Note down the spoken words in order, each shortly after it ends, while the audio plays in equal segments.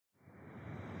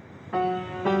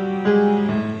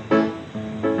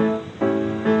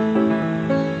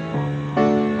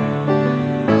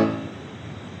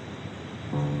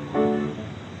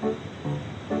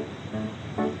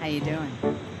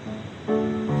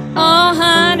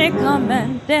Honey, come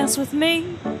and dance with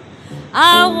me.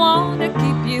 I want to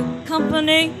keep you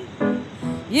company.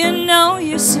 You know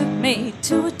you suit me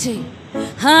to a T.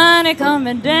 Honey, come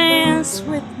and dance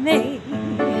with me.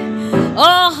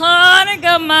 Oh, honey,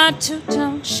 got my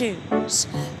two-tone shoes,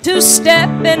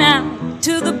 two-stepping out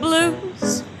to the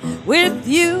blues. With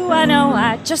you, I know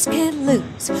I just can't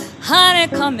lose. Honey,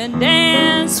 come and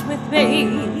dance with me.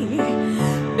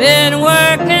 Been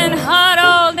working hard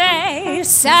all day.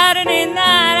 Saturday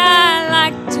night I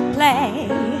like to play.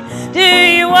 Do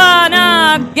you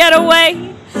wanna get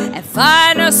away and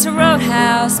find us a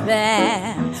roadhouse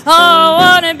band? Oh,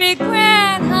 wanna be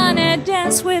grand, honey,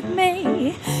 dance with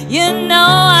me. You know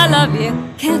I love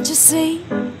you, can't you see?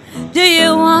 Do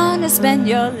you wanna spend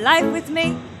your life with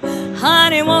me?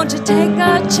 Honey, won't you take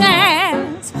a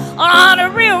chance on a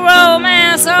real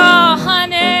romance? Oh,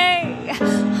 honey,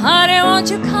 honey, won't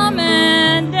you come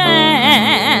and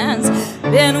dance?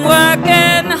 Been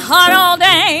working hard all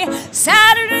day.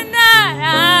 Saturday night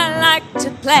I like to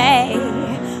play.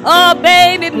 Oh,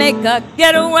 baby, make a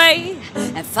getaway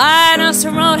and find us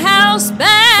a roadhouse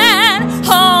band.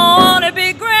 Oh, wanna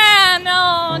be grand?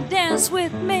 Oh, dance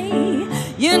with me.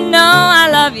 You know I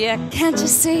love you, can't you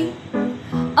see?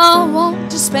 Oh,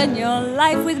 won't you spend your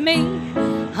life with me?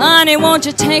 Honey, won't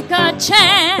you take a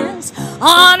chance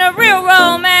on a real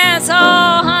romance?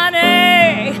 Oh,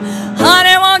 honey,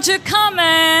 honey, won't you come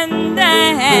and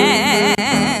dance?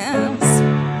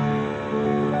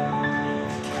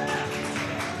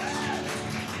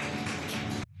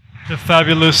 The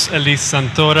fabulous Elise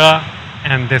Santora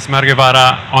and Desmar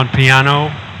Guevara on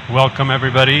piano. Welcome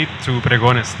everybody to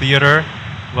Pregones Theater.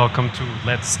 Welcome to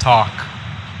Let's Talk.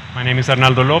 My name is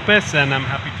Arnaldo Lopez and I'm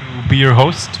happy to be your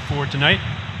host for tonight.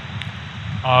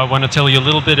 I want to tell you a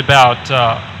little bit about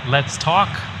Let's Talk.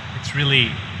 It's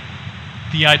really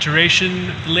the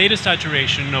latest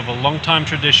iteration of a long-time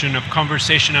tradition of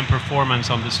conversation and performance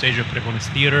on the stage of Pregones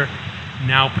Theater,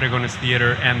 now Pregones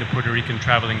Theater and the Puerto Rican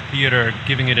Traveling Theater,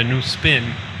 giving it a new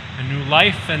spin, a new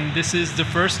life, and this is the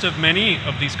first of many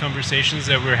of these conversations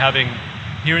that we're having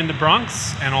here in the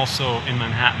Bronx and also in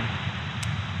Manhattan.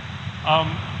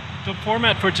 The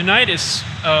format for tonight is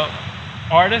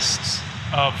artists,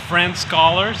 friends,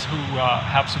 scholars who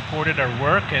have supported our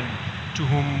work and to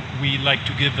whom we like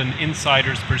to give an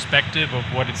insider's perspective of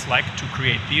what it's like to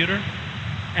create theater.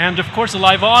 And of course a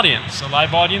live audience,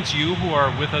 you who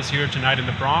are with us here tonight in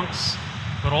the Bronx,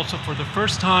 but also for the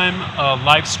first time a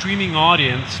live streaming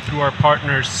audience through our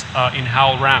partners in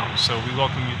HowlRound. So we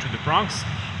welcome you to the Bronx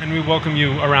and we welcome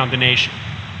you around the nation.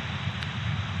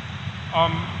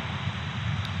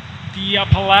 The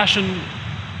Appalachian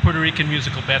Puerto Rican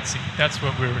musical Betsy, that's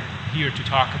what we're here to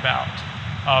talk about,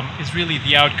 is really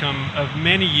the outcome of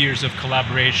many years of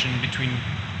collaboration between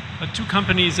two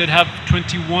companies that have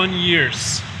 21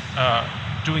 years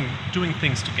doing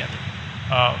things together.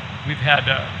 We've had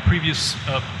previous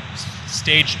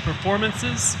staged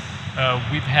performances,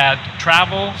 we've had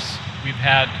travels, we've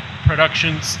had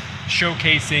productions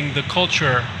showcasing the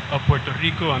culture of Puerto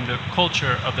Rico and the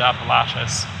culture of the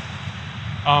Appalachians.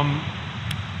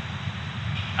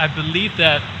 I believe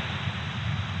that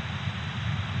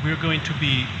we're going to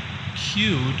be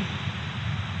cued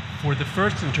for the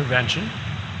first intervention,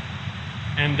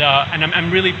 and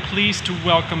I'm really pleased to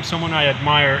welcome someone I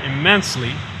admire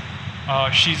immensely.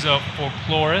 She's a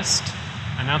folklorist,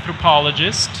 an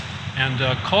anthropologist, and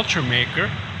a culture maker.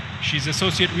 She's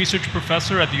associate research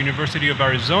professor at the University of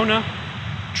Arizona,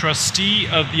 trustee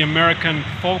of the American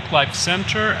Folklife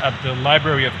Center at the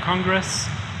Library of Congress,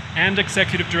 and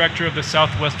executive director of the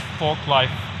Southwest Folklife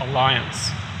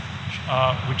Alliance,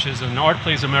 which is an Art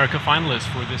Plays America finalist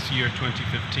for this year,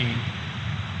 2015.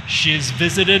 She's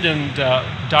visited and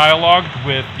dialogued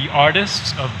with the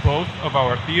artists of both of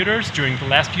our theaters during the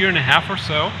last year and a half or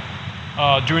so,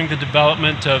 during the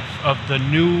development of the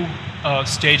new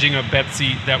staging of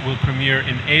Betsy that will premiere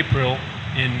in April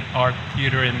in our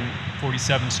theater in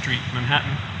 47th Street,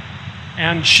 Manhattan.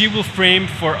 And she will frame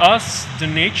for us the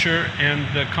nature and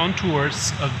the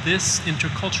contours of this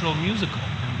intercultural musical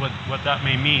and what that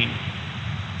may mean.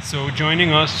 So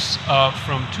joining us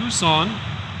from Tucson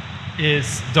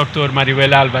is Dr.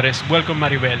 Maribel Alvarez. Welcome,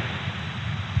 Maribel.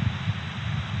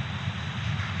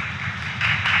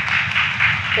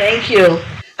 Thank you.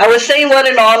 I was saying what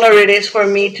an honor it is for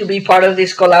me to be part of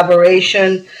this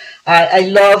collaboration. I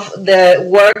love the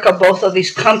work of both of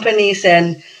these companies,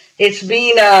 and it's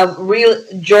been a real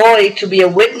joy to be a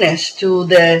witness to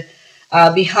the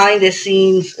behind the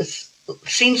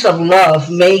scenes of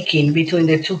love making between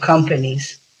the two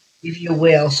companies, if you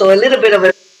will. So a little bit of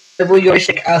a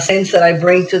voyeuristic sense that I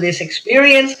bring to this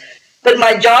experience. But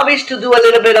my job is to do a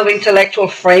little bit of intellectual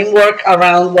framework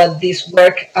around what this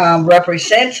work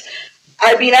represents.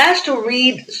 I've been asked to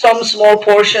read some small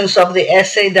portions of the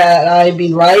essay that I've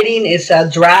been writing. It's a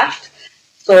draft,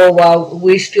 so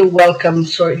we still welcome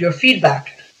your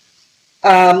feedback.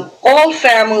 All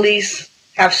families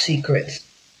have secrets,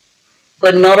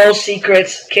 but not all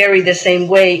secrets carry the same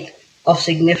weight of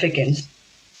significance.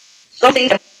 Some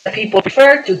things that people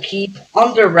prefer to keep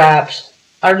under wraps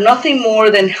are nothing more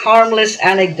than harmless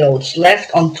anecdotes left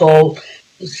untold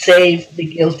to save the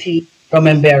guilty from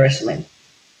embarrassment.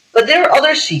 But there are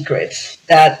other secrets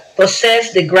that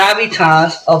possess the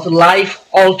gravitas of life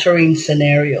altering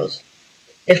scenarios.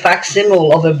 A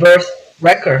facsimile of a birth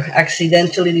record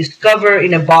accidentally discovered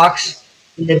in a box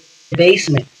in the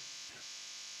basement,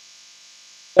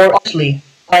 or obviously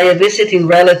by a visiting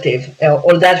relative,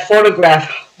 or that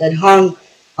photograph that hung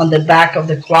on the back of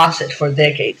the closet for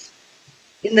decades.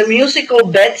 In the musical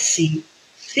Betsy,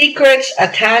 secrets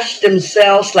attach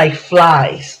themselves like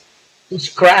flies to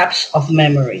scraps of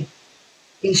memory.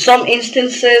 In some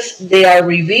instances, they are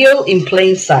revealed in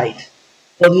plain sight,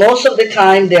 but most of the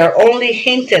time they are only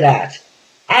hinted at,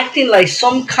 acting like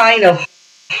some kind of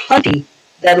hunting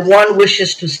that one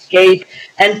wishes to escape,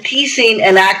 and teasing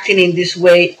and acting in this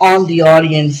way on the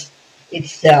audience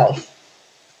itself.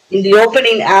 In the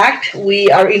opening act, we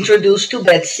are introduced to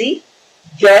Betsy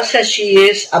just as she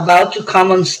is about to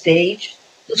come on stage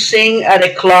to sing at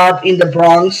a club in the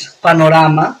Bronx,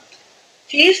 Panorama.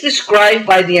 She is described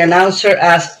by the announcer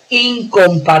as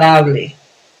incomparable.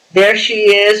 There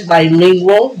she is,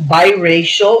 bilingual,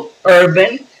 biracial,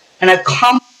 urban, an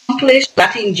accomplished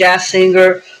Latin jazz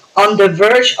singer on the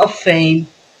verge of fame,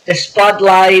 the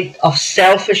spotlight of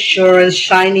self assurance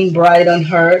shining bright on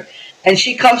her, and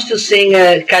she comes to sing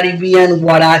a Caribbean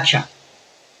guaracha.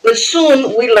 But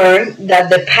soon we learn that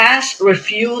the past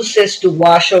refuses to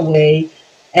wash away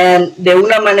and de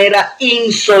una manera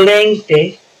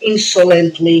insolently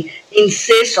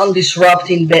insists on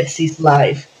disrupting Betsy's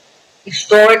life.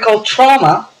 Historical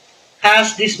trauma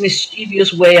has this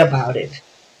mischievous way about it.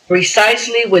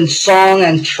 Precisely when song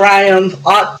and triumph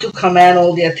ought to command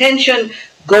all the attention,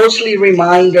 ghostly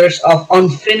reminders of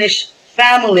unfinished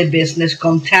family business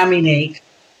contaminate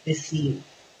the scene.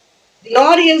 The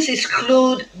audience is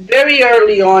clued very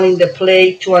early on in the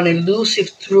play to an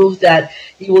elusive truth that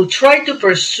he will try to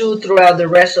pursue throughout the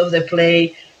rest of the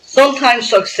play, sometimes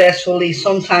successfully,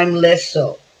 sometimes less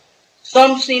so.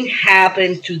 Something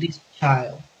happened to this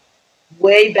child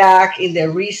way back in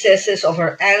the recesses of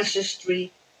her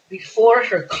ancestry before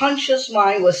her conscious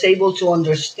mind was able to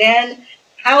understand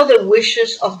how the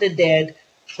wishes of the dead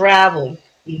travel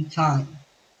in time.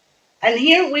 And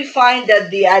here we find that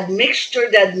the admixture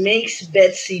that makes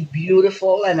Betsy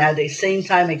beautiful and at the same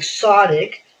time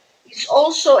exotic is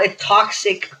also a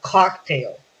toxic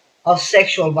cocktail of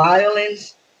sexual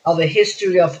violence, of a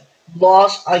history of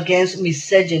laws against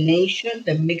miscegenation,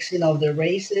 the mixing of the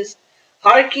races,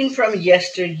 harking from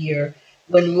yesteryear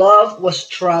when love was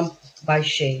trumped by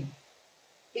shame.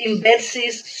 In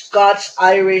Betsy's Scots,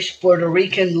 Irish, Puerto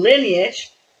Rican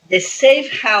lineage, the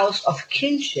safe house of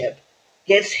kinship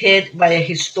gets hit by a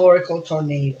historical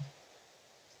tornado.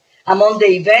 Among the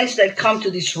events that come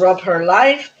to disrupt her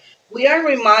life, we are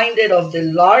reminded of the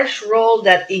large role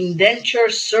that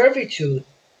indentured servitude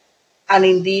and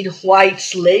indeed white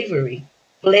slavery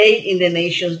played in the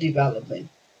nation's development.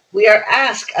 We are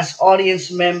asked as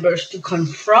audience members to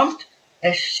confront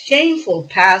a shameful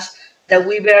past that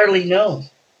we barely know.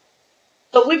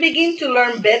 So we begin to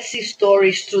learn Betsy's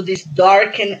stories through these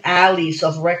darkened alleys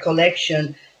of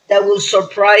recollection that will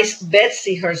surprise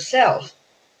Betsy herself.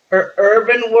 Her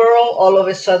urban world all of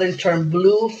a sudden turned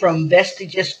blue from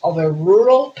vestiges of a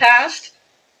rural past,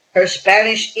 her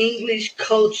Spanish English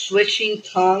code switching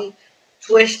tongue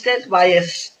twisted by a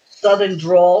southern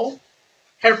drawl,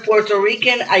 her Puerto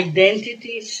Rican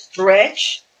identity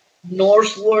stretched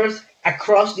northward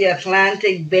across the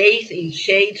Atlantic, bathed in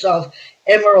shades of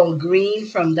emerald green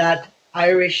from that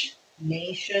Irish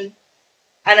nation.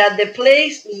 And at the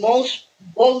play's most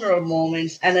vulnerable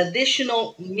moments, an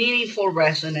additional meaningful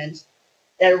resonance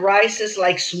that rises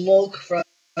like smoke from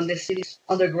the city's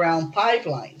underground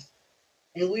pipelines.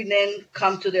 And we then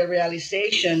come to the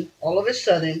realization, all of a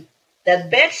sudden, that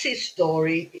Betsy's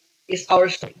story is our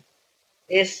story.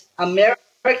 Is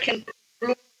American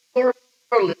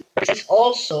pluralism is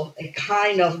also a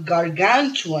kind of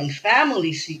gargantuan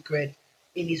family secret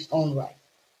in its own right.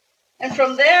 And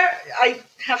from there, I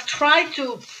have tried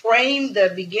to frame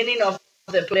the beginning of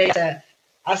the play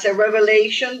as a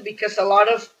revelation because a lot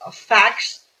of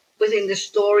facts within the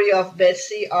story of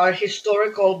Betsy are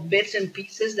historical bits and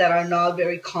pieces that are not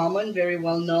very common, very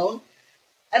well known.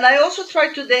 And I also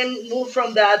try to then move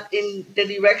from that in the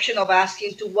direction of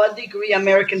asking to what degree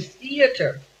American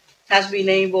theater has been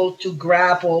able to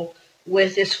grapple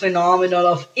with this phenomenon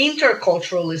of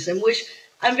interculturalism, which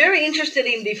I'm very interested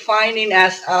in defining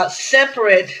as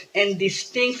separate and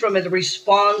distinct from a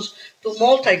response to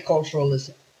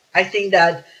multiculturalism. I think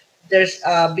that there's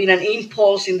been an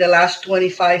impulse in the last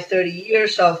 25, 30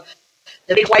 years of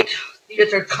the big white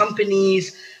theater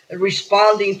companies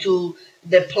responding to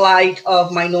the plight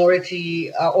of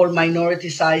minority or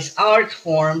minority-sized art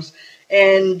forms.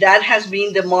 And that has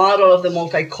been the model of the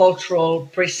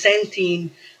multicultural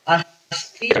presenting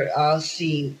theater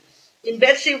scene. In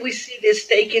Betsy, we see this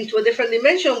taken to a different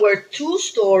dimension where two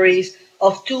stories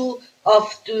of two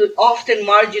often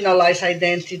marginalized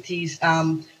identities,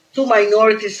 two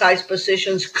minority-sized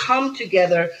positions come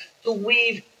together to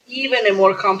weave even a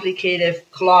more complicated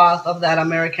cloth of that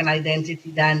American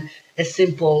identity than a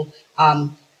simple,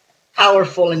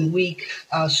 powerful and weak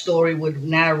story would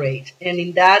narrate. And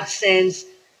in that sense,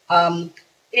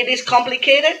 it is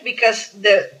complicated because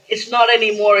it's not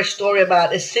anymore a story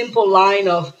about a simple line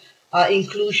of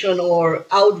inclusion or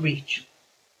outreach.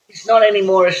 It's not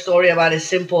anymore a story about a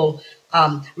simple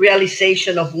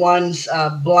realization of one's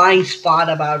blind spot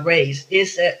about race.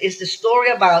 It's the story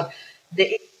about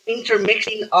the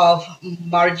intermixing of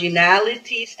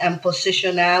marginalities and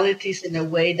positionalities in a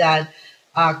way that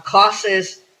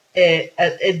causes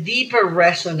a deeper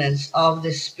resonance of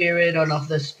the spirit and of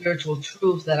the spiritual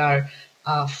truth that are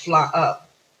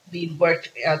being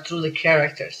worked through the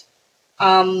characters.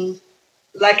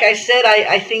 Like I said,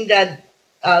 I think that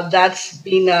that's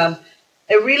been a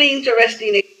really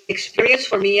interesting experience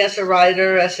for me as a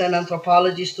writer, as an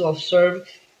anthropologist to observe.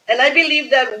 And I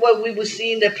believe that what we will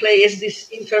see in the play is this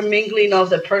intermingling of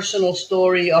the personal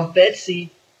story of Betsy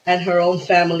and her own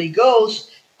family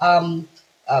ghost,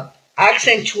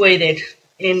 accentuated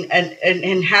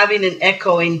in having an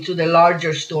echo into the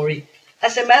larger story.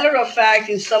 As a matter of fact,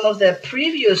 in some of the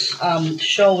previous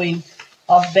showing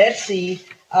of Betsy,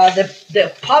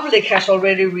 the public has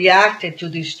already reacted to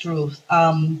this truth.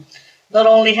 Not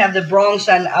only have the Bronx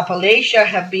and Appalachia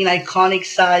have been iconic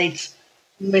sites,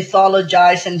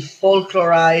 mythologized and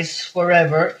folklorized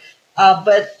forever,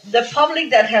 but the public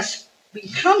that has been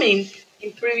coming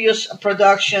in previous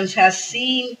productions has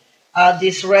seen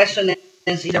this resonance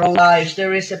in their own lives.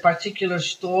 There is a particular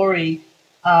story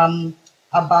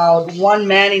about one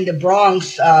man in the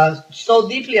Bronx so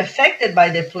deeply affected by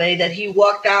the play that he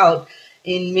walked out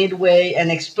in midway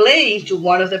and explained to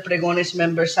one of the Pregones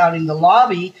members out in the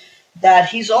lobby that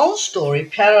his own story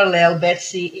paralleled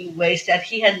Betsy in ways that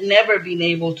he had never been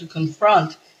able to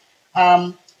confront.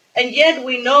 And yet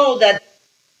we know that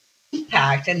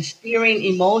impact and steering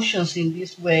emotions in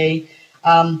this way,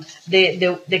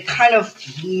 the kind of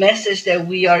message that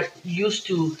we are used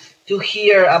to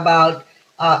hear about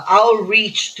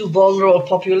outreach to vulnerable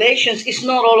populations is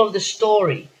not all of the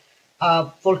story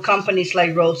for companies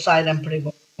like Roadside and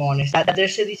Pregones. That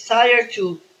there's a desire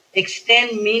to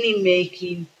extend meaning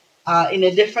making in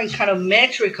a different kind of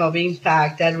metric of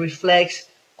impact that reflects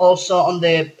also on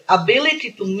the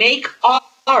ability to make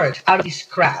art out of these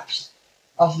scraps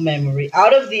of memory,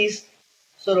 out of these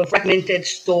sort of fragmented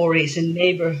stories in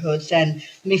neighborhoods and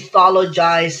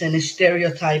mythologized and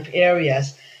stereotype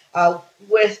areas,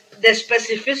 with the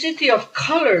specificity of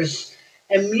colors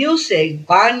and music,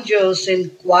 banjos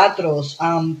and cuatros,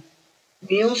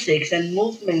 musics and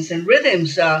movements and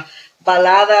rhythms,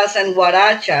 baladas and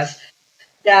guarachas,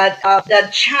 that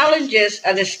challenges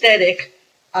an aesthetic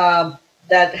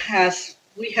that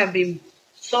we have been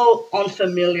so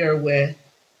unfamiliar with,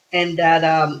 and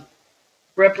that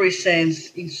represents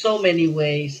in so many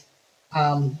ways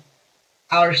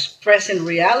our present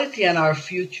reality and our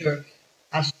future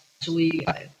as we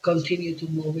continue to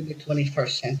move in the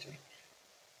 21st century.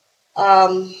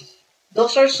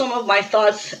 Those are some of my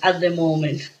thoughts at the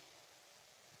moment.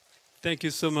 Thank you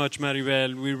so much,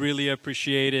 Maribel. We really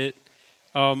appreciate it.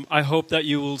 I hope that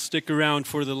you will stick around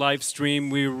for the live stream.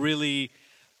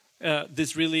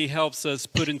 This really helps us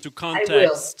put into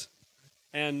context,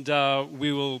 and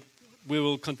we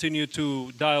will continue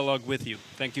to dialogue with you.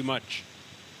 Thank you much.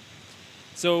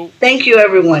 So, thank you,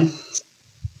 everyone.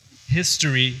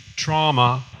 History,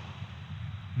 trauma,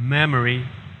 memory,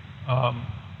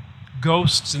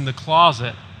 ghosts in the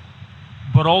closet,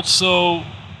 but also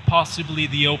possibly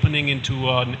the opening into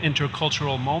an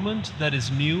intercultural moment that is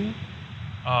new,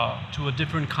 to a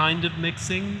different kind of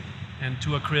mixing, and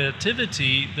to a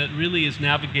creativity that really is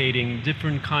navigating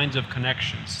different kinds of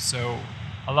connections. So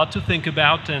a lot to think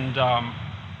about, and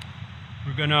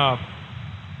we're gonna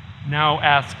now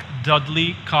ask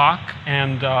Dudley Koch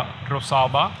and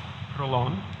Rosalba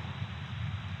Rolón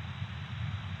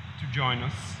to join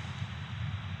us.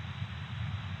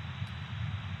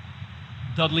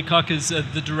 Dudley Cook is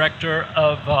the director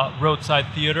of Roadside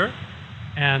Theater,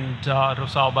 and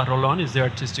Rosalba Rolón is the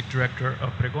artistic director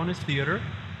of Pregones Theater.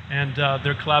 And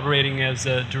they're collaborating as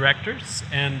directors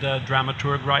and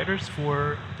dramaturg writers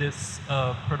for this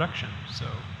production. So,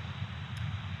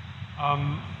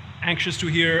 anxious to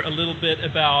hear a little bit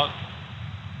about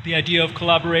the idea of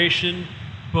collaboration,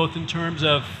 both in terms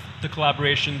of the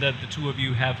collaboration that the two of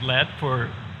you have led for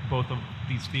both of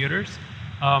these theaters,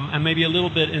 and maybe a little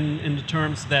bit in the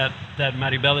terms that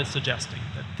Maribel is suggesting,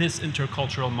 that this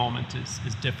intercultural moment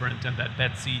is different and that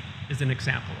Betsy is an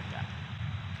example of that.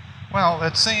 Well,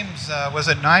 it seems, was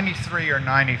it 93 or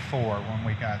 94 when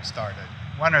we got started?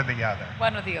 One or the other.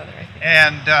 One or the other, I think.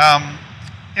 And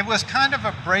it was kind of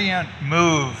a brilliant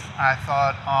move, I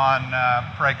thought, on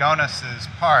Pregones'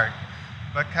 part,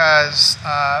 because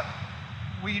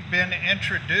we'd been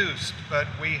introduced, but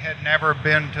we had never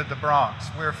been to the Bronx.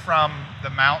 We're from the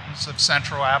mountains of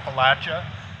Central Appalachia,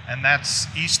 and that's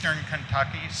eastern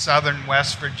Kentucky, southern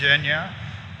West Virginia,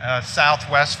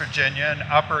 southwest Virginia, and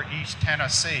upper East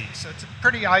Tennessee. So it's a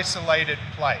pretty isolated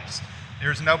place.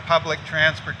 There's no public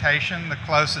transportation. The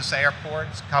closest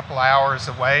airport's a couple hours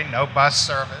away, no bus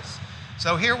service.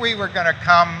 So here we were going to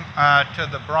come to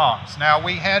the Bronx. Now,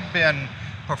 we had been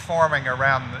performing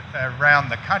around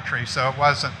the country, so it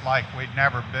wasn't like we'd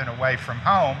never been away from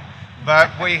home, but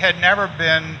we had never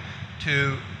been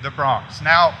to the Bronx.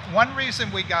 Now, one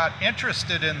reason we got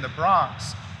interested in the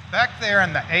Bronx, back there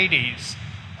in the 80s,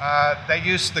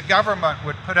 the government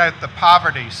would put out the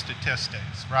poverty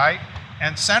statistics, right?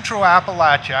 And Central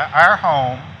Appalachia, our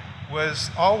home, was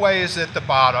always at the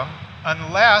bottom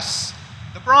unless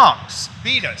the Bronx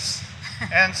beat us.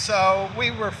 And so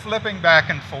we were flipping back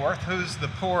and forth, who's the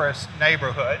poorest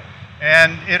neighborhood?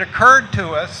 And it occurred to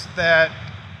us that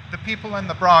the people in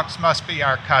the Bronx must be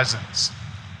our cousins.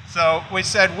 So we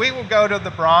said, we will go to the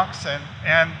Bronx,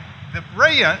 and the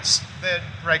brilliance that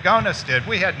Pregones did,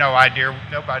 we had no idea,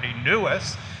 nobody knew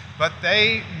us, but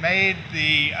they made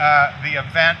the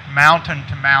event mountain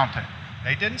to mountain.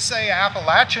 They didn't say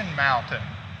Appalachian mountain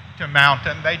to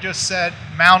mountain, they just said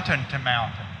mountain to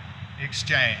mountain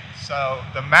exchange. So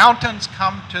the mountains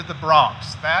come to the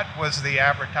Bronx. That was the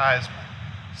advertisement.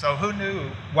 So who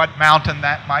knew what mountain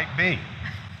that might be?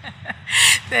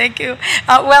 Thank you.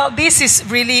 Well, this is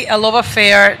really a love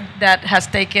affair that has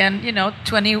taken,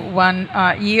 21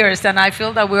 years, and I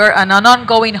feel that we're on an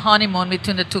ongoing honeymoon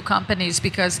between the two companies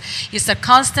because it's a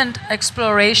constant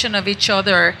exploration of each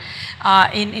other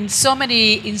in so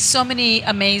many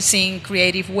amazing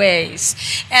creative ways.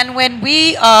 And when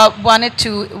we wanted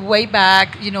to way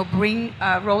back, bring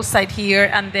Roadside here,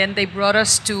 and then they brought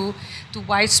us to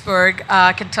Whitesburg,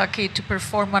 Kentucky, to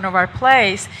perform one of our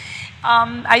plays.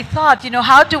 I thought,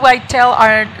 how do I tell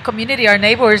our community, our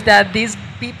neighbors, that these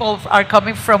people are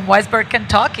coming from Whitesburg,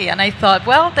 Kentucky? And I thought,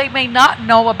 well, they may not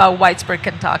know about Whitesburg,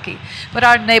 Kentucky, but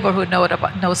our neighborhood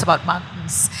knows about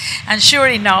mountains. And sure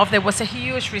enough, there was a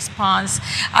huge response.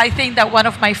 I think that one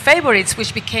of my favorites,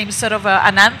 which became sort of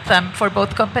an anthem for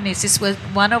both companies, is when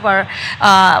one of our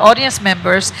audience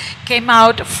members came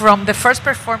out from the first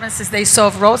performances they saw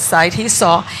of Roadside,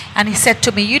 and he said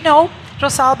to me,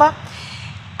 Rosalba,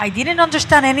 I didn't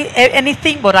understand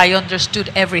anything, but I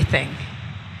understood everything.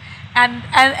 And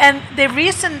the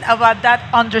reason about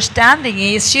that understanding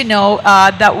is,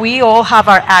 that we all have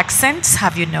our accents,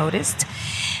 have you noticed?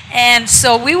 And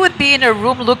so we would be in a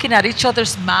room looking at each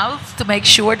other's mouths to make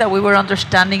sure that we were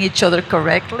understanding each other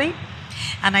correctly.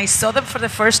 And I saw them for the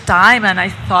first time, and I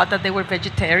thought that they were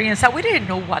vegetarians, so we didn't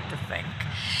know what to think.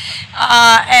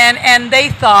 And they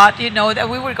thought, that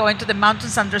we were going to the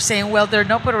mountains, and they're saying, well, there are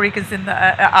no Puerto Ricans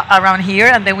around here.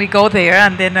 And then we go there,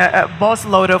 and then a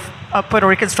busload of Puerto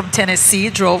Ricans from Tennessee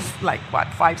drove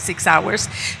 5-6 hours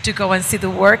to go and see the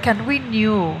work. And we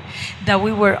knew that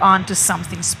we were on to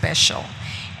something special.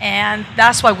 And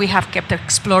that's why we have kept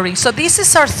exploring. So this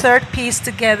is our third piece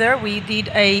together. We did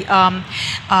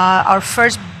our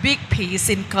first big piece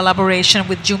in collaboration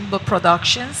with Jumbo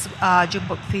Productions,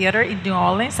 Jumbo Theater in New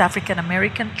Orleans,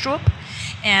 African-American troupe.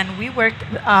 And we worked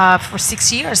for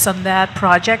 6 years on that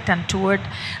project and toured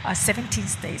 17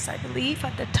 states, I believe,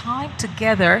 at the time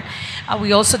together.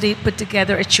 We also did put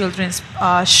together a children's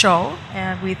show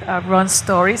with Run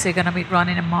Stories. They're going to be run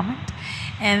in a moment.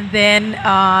 And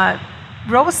then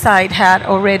Roadside had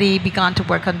already begun to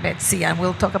work on Betsy, and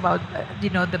we'll talk about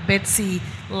the Betsy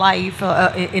life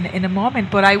in a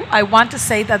moment. But I want to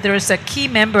say that there is a key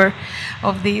member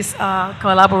of this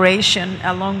collaboration,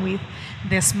 along with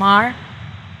Desmar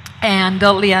and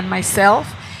Dudley and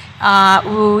myself,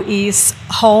 who is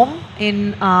home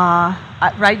in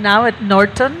right now at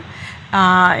Norton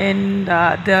in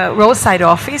the roadside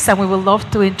office, and we would love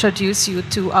to introduce you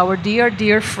to our dear,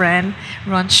 dear friend,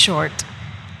 Ron Short.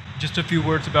 Just a few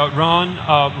words about Ron.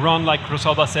 Ron, like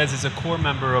Rosalba says, is a core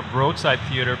member of Roadside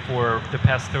Theater for the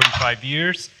past 35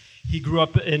 years. He grew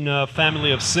up in a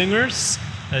family of singers,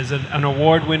 as an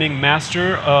award-winning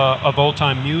master of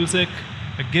old-time music,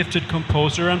 a gifted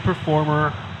composer and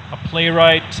performer, a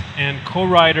playwright and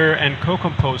co-writer and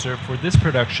co-composer for this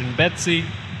production. Betsy,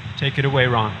 take it away,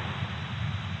 Ron.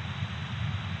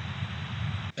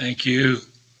 Thank you.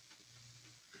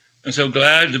 I'm so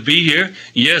glad to be here.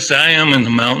 Yes, I am in the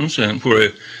mountains, and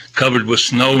we're covered with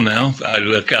snow now. If I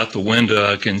look out the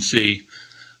window, I can see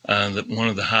one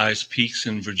of the highest peaks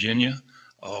in Virginia,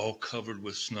 all covered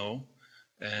with snow.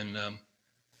 And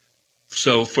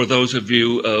so for those of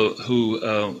you who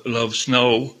love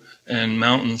snow and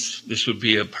mountains, this would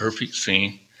be a perfect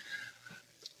scene.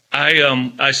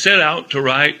 I set out to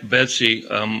write Betsy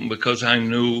because I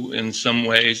knew in some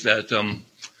ways that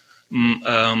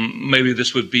maybe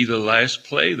this would be the last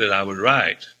play that I would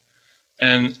write.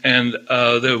 And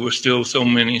there were still so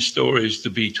many stories to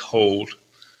be told.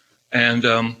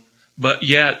 And but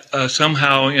yet,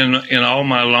 somehow in all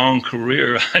my long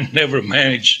career, I never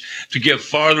managed to get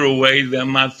farther away than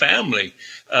my family.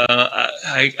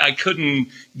 I couldn't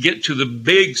get to the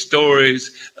big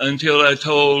stories until I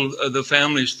told the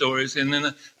family stories. And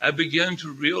then I began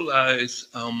to realize,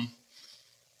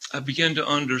 I began to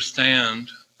understand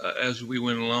as we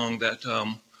went along that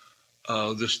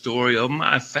the story of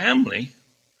my family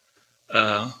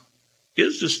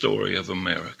is the story of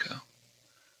America.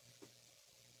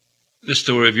 The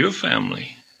story of your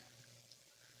family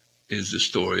is the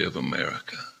story of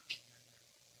America.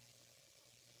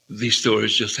 These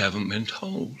stories just haven't been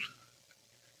told.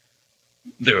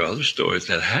 There are other stories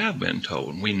that have been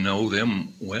told, and we know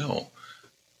them well,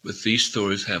 but these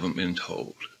stories haven't been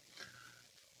told.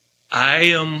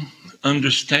 I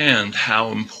understand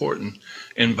how important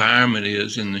environment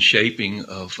is in the shaping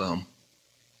of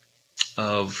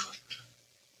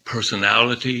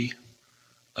personality,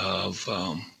 of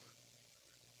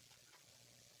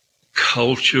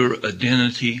culture,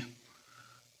 identity.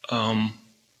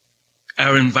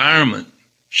 Our environment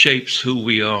shapes who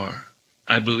we are.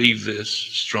 I believe this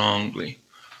strongly.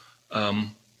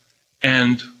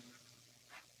 And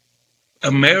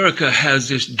America has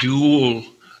this dual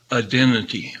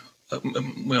identity.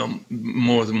 Well,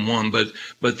 more than one,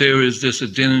 but there is this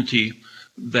identity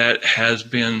that has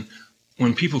been,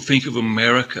 when people think of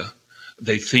America,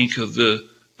 they think of the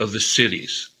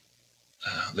cities.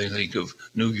 They think of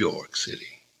New York City.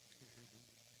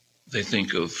 They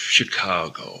think of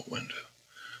Chicago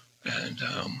and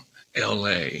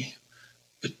LA.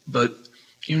 But,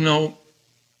 you know,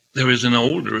 there is an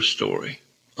older story,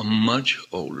 a much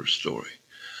older story.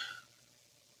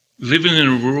 Living in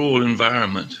a rural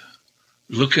environment,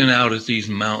 looking out at these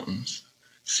mountains,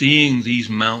 seeing these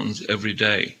mountains every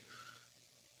day,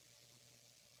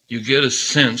 you get a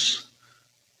sense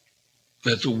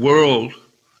that the world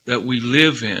that we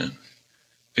live in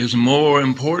is more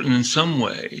important in some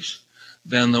ways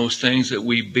than those things that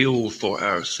we build for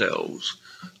ourselves.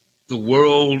 The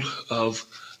world of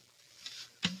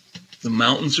the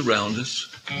mountains around us,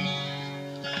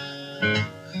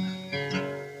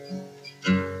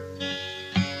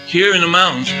 here in the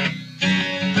mountains,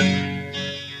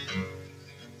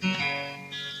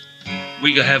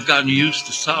 we have gotten used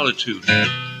to solitude.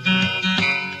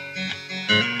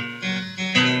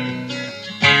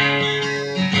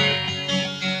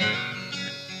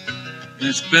 And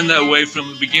it's been that way from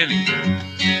the beginning.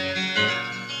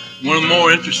 One of the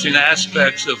more interesting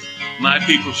aspects of my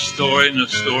people's story and the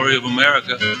story of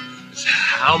America is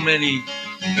how many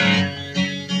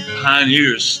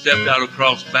pioneers stepped out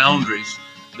across boundaries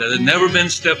that had never been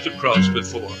stepped across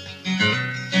before. To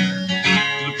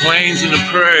the plains and the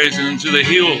prairies and to the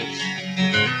hills.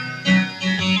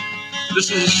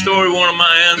 This is a story of one of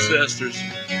my ancestors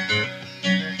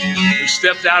who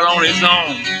stepped out on his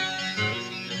own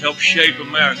to help shape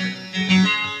America.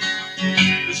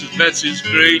 This is Betsy's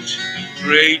great,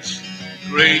 great,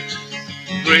 great,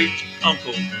 great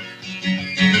uncle.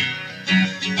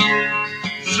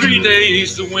 3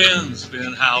 days the wind's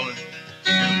been howling.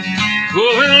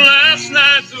 Oh, and last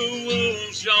night the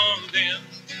wolves yawned in.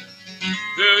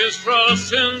 There is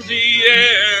frost in the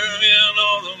air, and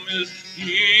autumn is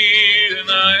here, and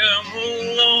I am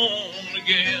alone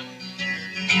again.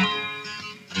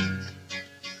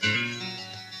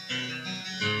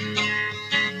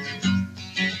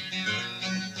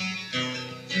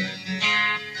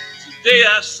 Today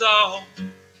I saw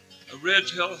a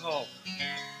red-tailed hawk.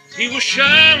 He was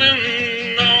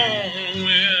shining on the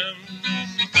wind,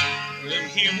 and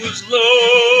he was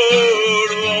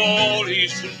Lord of all he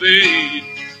surveyed.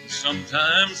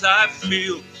 Sometimes I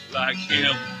feel like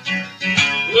him.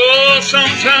 Oh,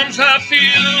 sometimes I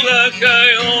feel like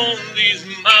I own these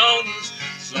mountains.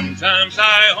 Sometimes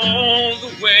I own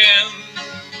the wind.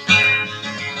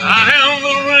 I am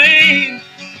the rain,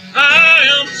 I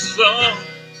am the sun,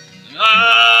 and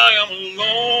I am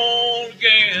alone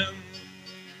again.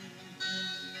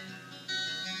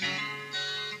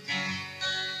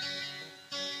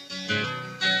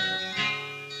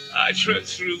 I trekked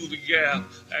through the gap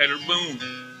at her moon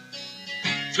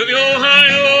to the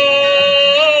Ohio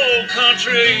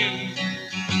country.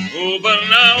 Oh, but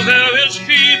now there is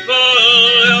people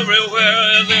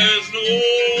everywhere, and there's no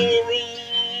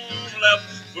room left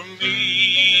for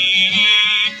me.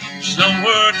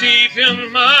 Somewhere deep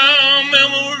in my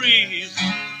memories,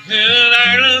 in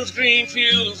Ireland's green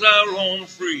fields, I roam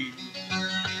free.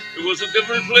 It was a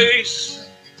different place,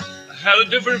 I had a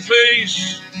different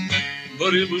face,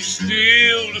 but it was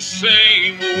still the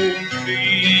same old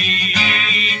me.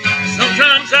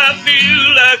 Sometimes I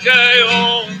feel like I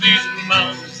own these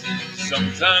mountains.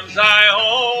 Sometimes I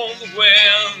own the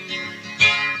wind.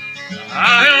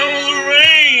 I am the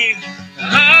rain,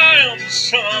 I am the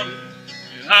sun,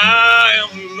 and I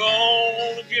am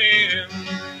alone again.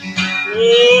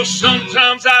 Oh,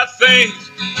 sometimes I think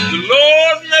the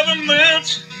Lord never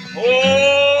meant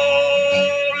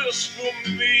all this for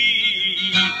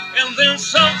me. And then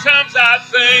sometimes I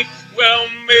think, well,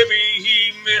 maybe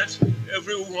he meant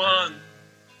everyone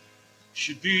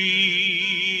should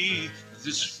be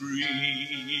this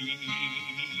free.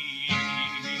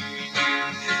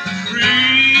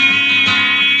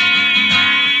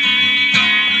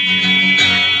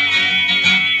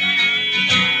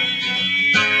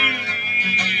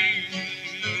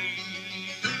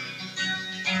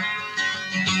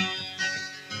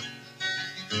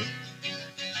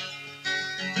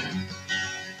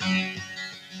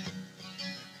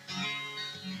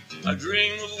 I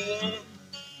dream of a woman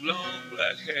with long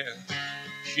black hair.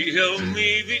 She helped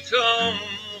me become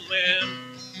a man.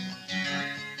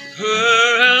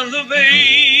 Her and the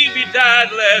baby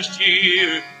died last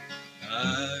year. I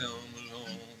am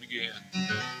alone again.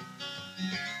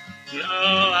 No,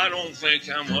 I don't think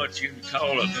I'm what you'd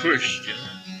call a Christian,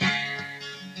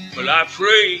 but I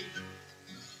pray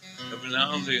every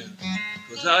now and then,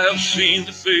 'cause I have seen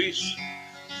the face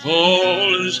of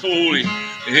all that is holy.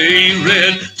 A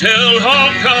red-tailed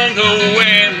hawk on the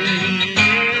wind.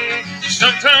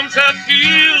 Sometimes I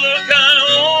feel like I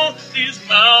own these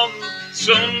mountains.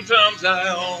 Sometimes I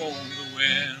own the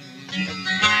wind.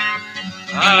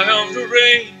 I am the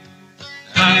rain,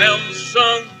 I am the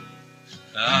sun,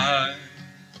 I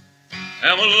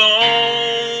am alone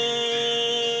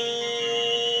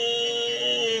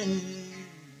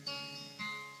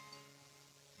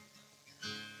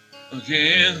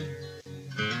again.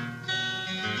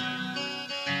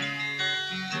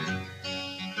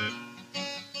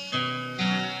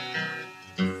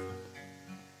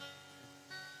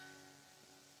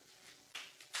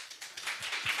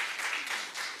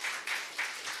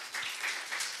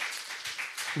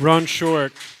 Ron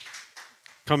Short,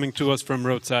 coming to us from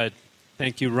Roadside.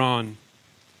 Thank you, Ron.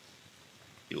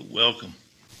 You're welcome.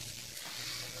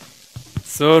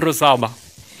 So, Rosalba,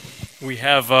 we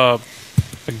have a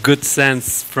good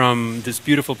sense from this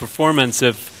beautiful performance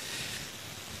of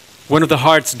one of the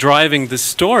hearts driving the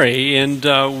story, and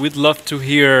we'd love to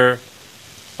hear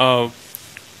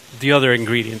the other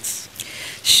ingredients.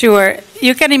 Sure.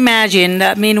 You can imagine,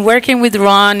 I mean, working with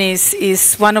Ron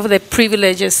is one of the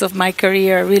privileges of my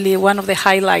career, really one of the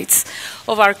highlights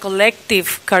of our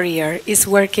collective career is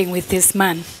working with this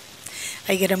man.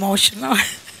 I get emotional.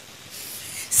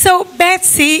 So,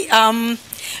 Betsy,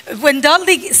 when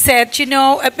Dudley said, you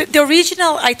know, the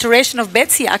original iteration of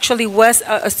Betsy actually was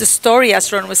as the story,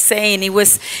 as Ron was saying, he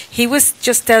was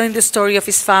just telling the story of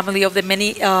his family, of the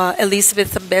many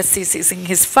Elizabeth and Betsys in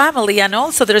his family, and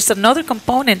also there's another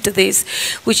component to this,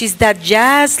 which is that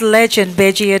jazz legend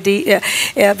Abijah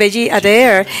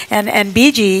Adair and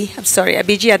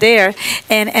Abijah Adair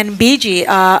and Biggie,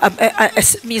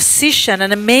 a musician,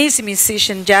 an amazing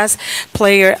musician, jazz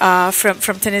player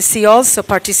from Tennessee, also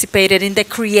participated in the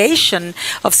creation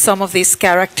of some of these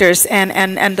characters, and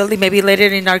maybe later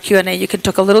in our Q&A you can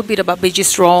talk a little bit about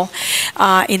Biggie's role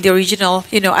in the original,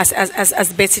 you know,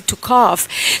 as Betsy took off.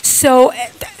 So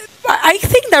I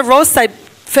think that Roadside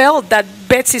felt that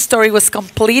Betsy's story was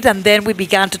complete, and then we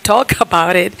began to talk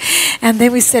about it. And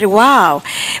then we said, wow,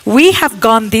 we have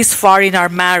gone this far in our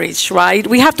marriage, right?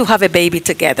 We have to have a baby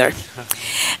together.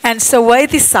 And so I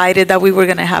decided that we were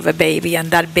going to have a baby, and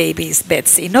that baby is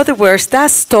Betsy. In other words,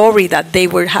 that story that they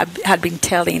had been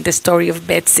telling, the story of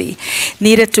Betsy,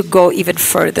 needed to go even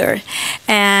further.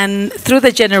 And through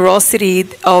the generosity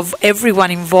of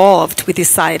everyone involved, we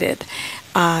decided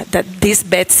that this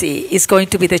Betsy is going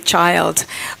to be the child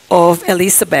of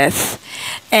Elizabeth.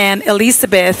 And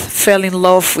Elizabeth fell in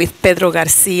love with Pedro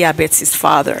Garcia, Betsy's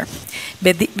father.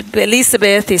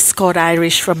 Elizabeth is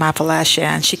Scotch-Irish from Appalachia,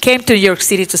 and she came to New York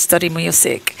City to study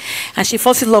music. And she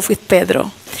falls in love with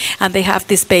Pedro, and they have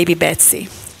this baby, Betsy.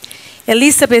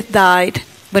 Elizabeth died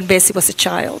when Betsy was a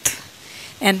child,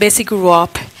 and Betsy grew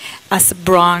up as a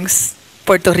Bronx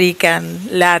Puerto Rican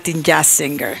Latin jazz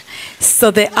singer.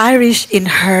 So the Irish in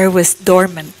her was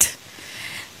dormant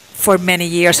for many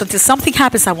years until something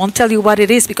happens. I won't tell you what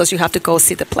it is because you have to go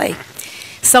see the play.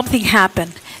 Something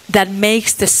happened that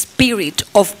makes the spirit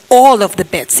of all of the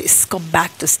Betsys come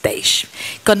back to stage,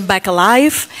 come back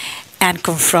alive, and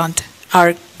confront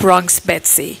our Bronx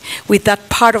Betsy with that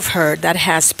part of her that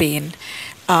has been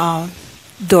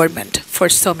dormant for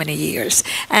so many years.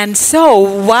 And so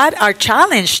what our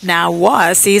challenge now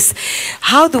is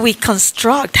how do we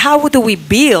construct, how do we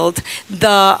build the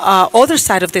other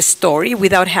side of the story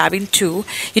without having to,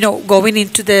 going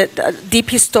into the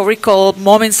deep historical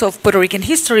moments of Puerto Rican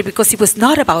history, because it was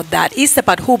not about that. It's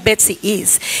about who Betsy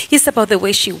is. It's about the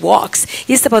way she walks.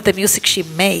 It's about the music she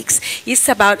makes.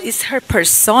 It's her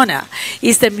persona.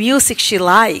 It's the music she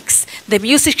likes, the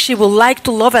music she would like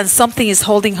to love, and something is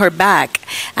holding her back.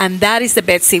 And that is the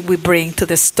Betsy we bring to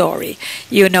the story.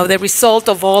 The result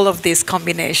of all of these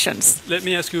combinations. Let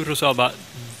me ask you, Rosalba,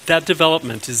 that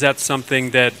development, is that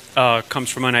something that comes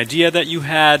from an idea that you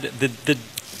had?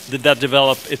 Did that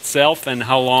develop itself, and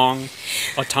how long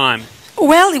a time?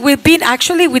 Well, we did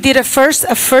a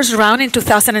first round in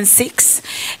 2006,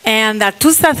 and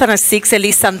 2006,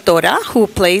 Elise Santora, who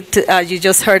played, you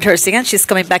just heard her sing, and she's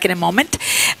coming back in a moment,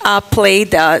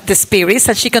 played the spirits,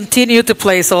 and she continued to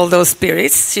play all those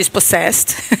spirits. She's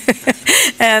possessed.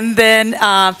 and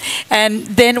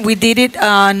then we did it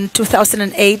on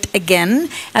 2008 again,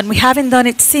 and we haven't done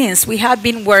it since. We have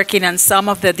been working on some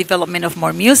of the development of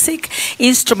more music,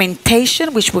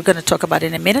 instrumentation, which we're going to talk about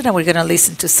in a minute, and we're going to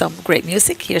listen to some great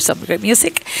music, hear some great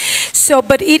music. So,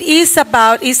 but it's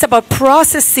about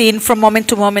processing from moment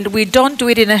to moment. We don't do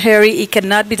it in a hurry. It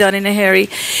cannot be done in a hurry.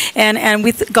 And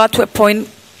we got to a point,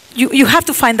 you have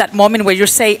to find that moment where you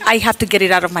say, I have to get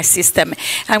it out of my system.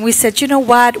 And we said, you know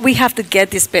what? We have to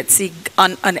get this Betsy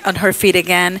on her feet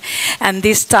again. And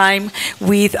this time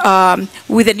with a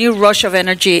new rush of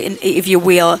energy, if you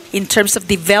will, in terms of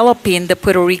developing the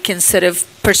Puerto Rican sort of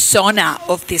persona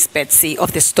of this Betsy,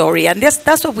 of the story. And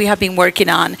that's what we have been working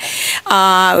on.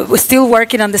 We're still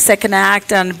working on the second act,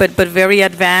 but very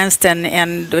advanced and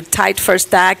a tight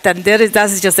first act. And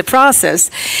that's just the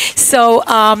process. So,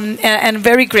 and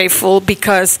very grateful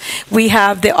because we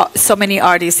have so many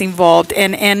artists involved,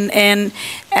 and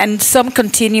some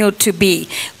continue to be.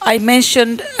 I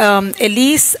mentioned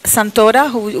Elise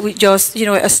Santora, who just,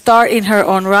 a star in her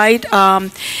own right,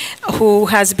 who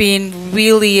has been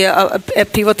really a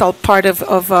pivotal part of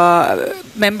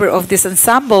member of this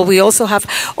ensemble. We also have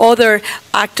other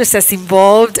actresses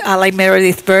involved, like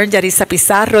Meredith Byrne, Yarisa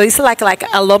Pizarro. It's like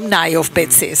alumni of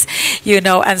Betsy's,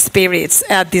 and spirits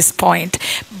at this point.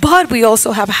 But we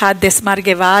also have had Desmar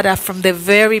Guevara from the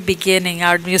very beginning,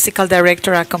 our musical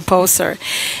director and composer.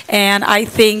 And I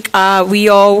think we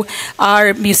owe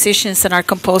our musicians and our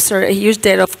composer a huge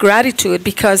debt of gratitude,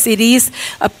 because it is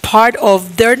a part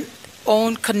of their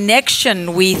own connection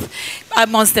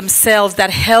amongst themselves that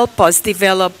help us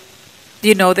develop,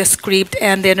 the script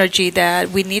and the energy that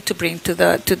we need to bring to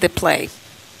the play.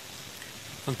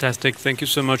 Fantastic. Thank you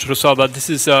so much, Rosalba.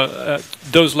 This is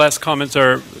those last comments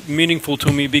are meaningful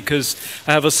to me because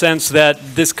I have a sense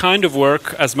that this kind of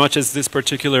work, as much as this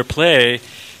particular play,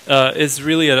 is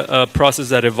really a process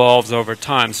that evolves over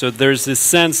time. So there's this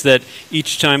sense that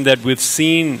each time that we've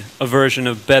seen a version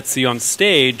of Betsy on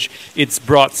stage, it's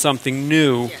brought something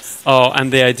new. Yes.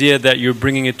 And the idea that you're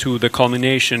bringing it to the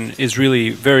culmination is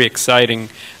really very exciting.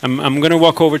 I'm going to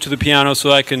walk over to the piano so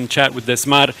I can chat with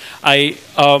Desmar.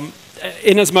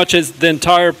 In as much as the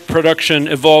entire production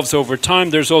evolves over time,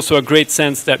 there's also a great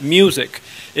sense that music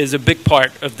is a big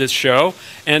part of this show,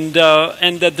 and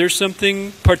that there's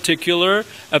something particular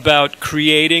about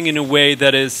creating in a way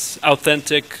that is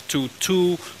authentic to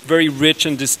two very rich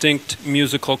and distinct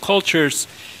musical cultures,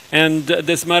 And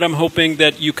this night I'm hoping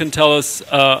that you can tell us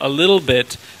a little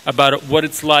bit about what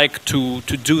it's like to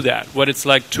do that, what it's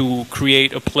like to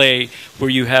create a play where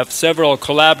you have several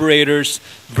collaborators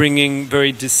bringing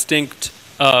very distinct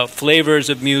flavors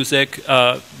of music,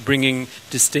 bringing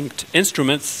distinct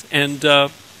instruments, and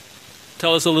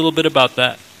tell us a little bit about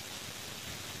that.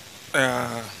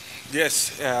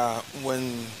 Yes,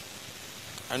 when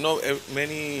I know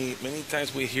many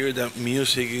times we hear that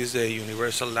music is a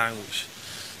universal language,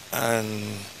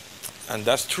 and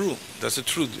that's true. That's the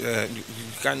truth.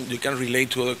 You can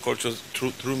relate to other cultures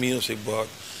through music, but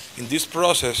in this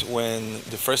process, when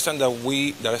the first time that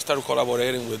I started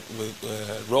collaborating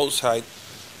with Roadside,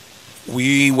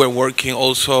 we were working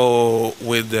also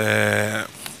with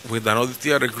another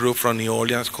theater group from New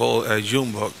Orleans called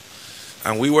Junebug,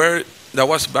 and that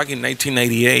was back in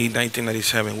 1998,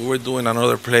 1997. We were doing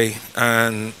another play,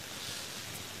 and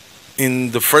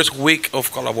in the first week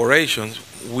of collaborations,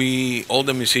 all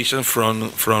the musicians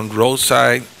from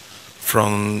Roadside,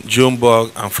 from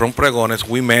Junebug, and from Pregones,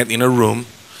 we met in a room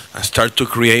and started to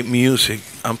create music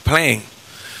and playing.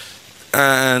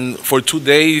 And for 2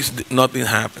 days, nothing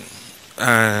happened,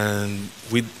 and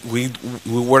we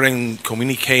weren't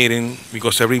communicating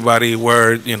because everybody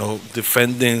were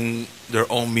defending their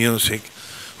own music,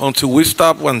 until we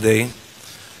stopped one day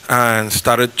and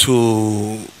started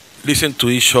to listen to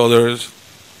each other's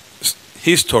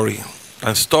history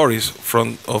and stories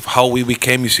of how we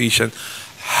became musicians,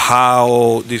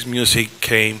 how this music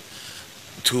came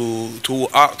to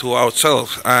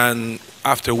ourselves. And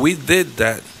after we did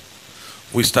that,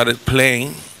 we started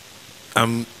playing,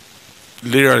 and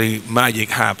literally magic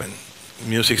happened.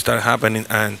 Music started happening,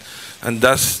 and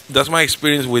that's my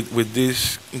experience with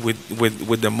the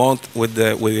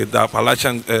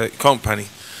Appalachian company.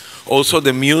 Also,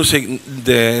 the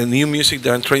new music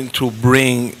that I'm trying to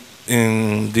bring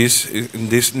in this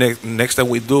next time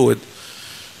we do it.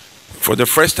 For the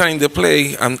first time in the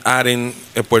play, I'm adding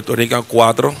a Puerto Rican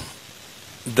cuatro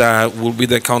that will be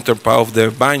the counterpart of the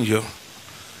banjo.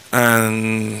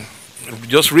 And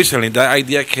just recently, that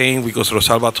idea came because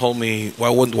Rosalba told me,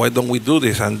 why don't we do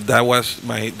this? And that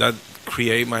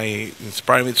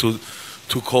inspired me to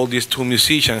call these two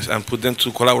musicians and put them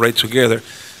to collaborate together.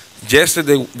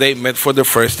 Yesterday, they met for the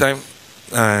first time,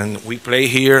 and we play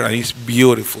here, and it's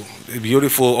beautiful.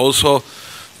 Beautiful. Also,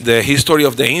 the history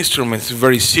of the instruments is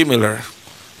very similar,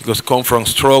 because come from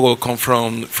struggle, come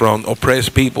from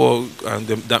oppressed people, and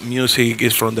that music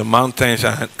is from the mountains,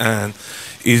 and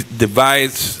it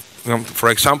divides. For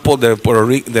example, the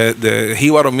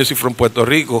Jíbaro music from Puerto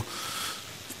Rico,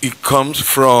 it comes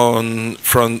from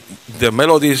the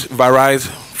melodies varies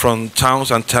from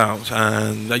towns and towns.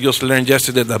 And I just learned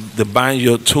yesterday that the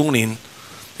banjo tuning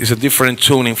is a different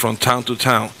tuning from town to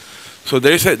town. So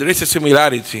there is a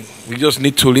similarity. We just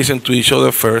need to listen to each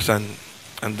other first and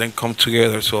then come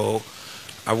together. So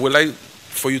I would like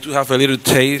for you to have a little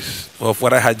taste of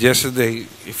what I had yesterday.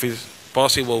 If it's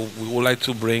possible, we would like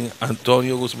to bring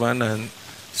Antonio Guzman and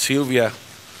Sylvia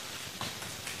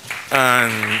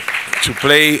and to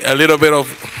play a little bit of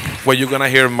what you're going to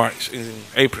hear in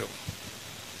April.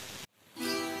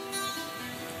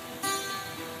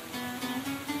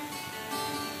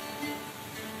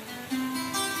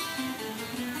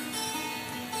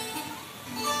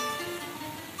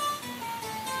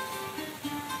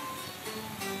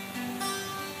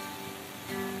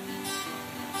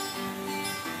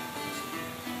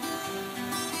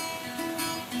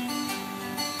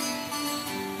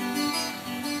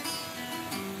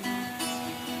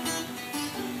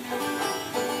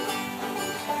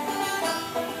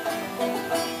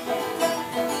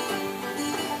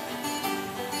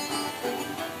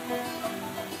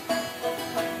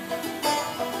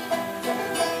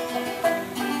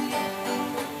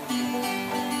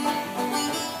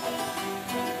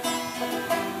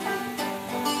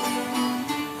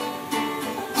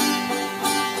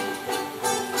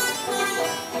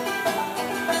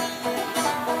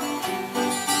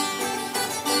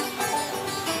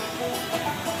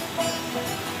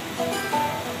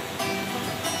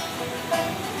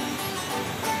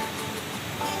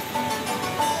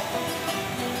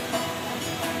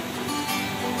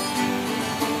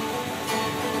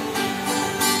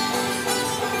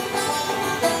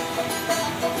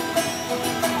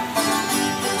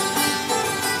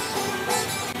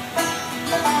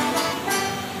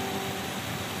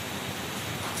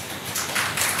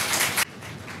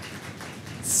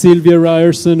 Sylvia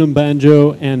Ryerson on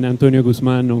banjo and Antonio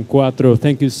Guzman on cuatro.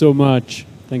 Thank you so much.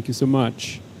 Thank you so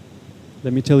much.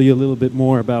 Let me tell you a little bit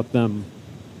more about them.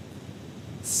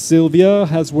 Sylvia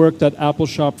has worked at Apple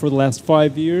Shop for the last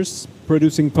 5 years,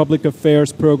 producing public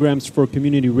affairs programs for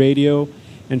community radio,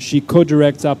 and she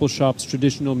co-directs Apple Shop's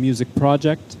traditional music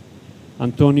project.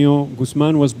 Antonio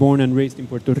Guzman was born and raised in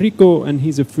Puerto Rico, and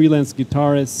he's a freelance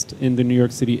guitarist in the New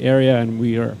York City area, and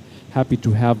we are happy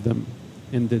to have them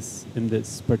in this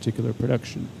particular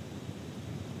production.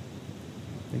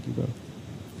 Thank you both.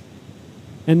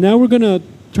 And now we're going to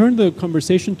turn the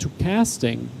conversation to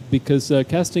casting, because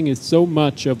casting is so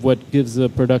much of what gives a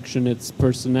production its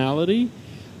personality.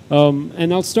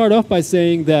 And I'll start off by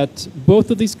saying that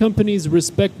both of these companies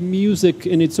respect music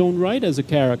in its own right as a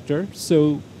character.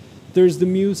 So there's the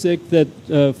music that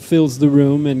fills the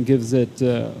room and gives it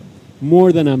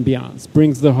more than ambiance,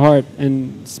 brings the heart,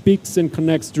 and speaks and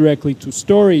connects directly to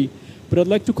story. But I'd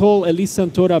like to call Elise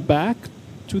Santora back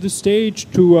to the stage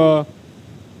to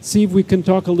see if we can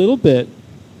talk a little bit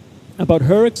about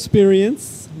her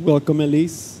experience. Welcome,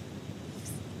 Elise.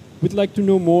 We'd like to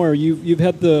know more. You've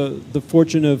had the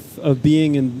fortune of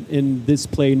being in this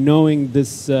play, knowing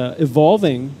this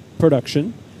evolving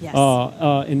production. Yes.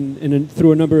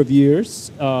 Through a number of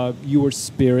years. You were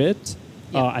Spirit.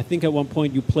 Yeah. I think at one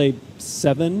point you played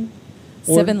seven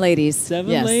ladies.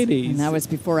 Seven Yes. ladies. And that was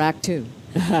before Act 2.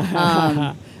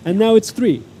 And now it's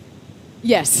 3.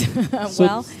 Yes.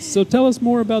 So tell us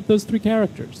more about those 3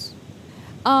 characters.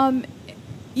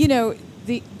 You know,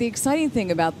 the exciting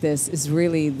thing about this is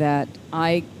really that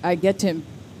I get to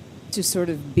sort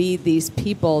of be these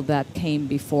people that came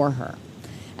before her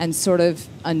and sort of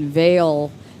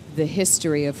unveil the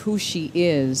history of who she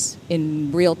is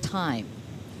in real time.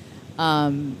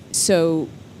 So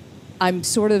I'm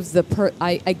sort of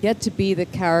I get to be the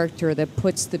character that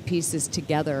puts the pieces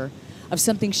together of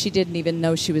something she didn't even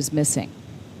know she was missing.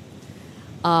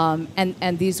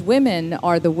 And these women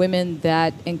are the women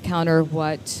that encounter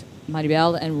what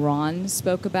Maribel and Ron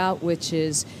spoke about, which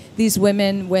is these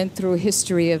women went through a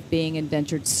history of being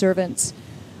indentured servants,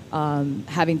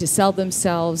 having to sell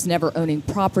themselves, never owning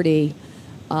property,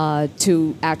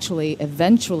 to actually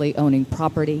eventually owning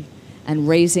property and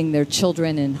raising their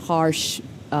children in harsh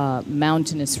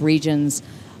mountainous regions,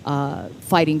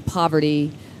 fighting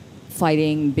poverty,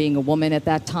 fighting being a woman at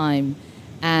that time,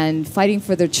 and fighting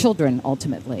for their children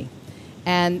ultimately.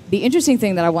 And the interesting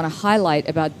thing that I want to highlight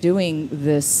about doing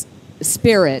this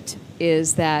Spirit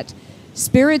is that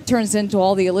Spirit turns into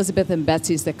all the Elizabeth and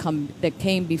Betsy's that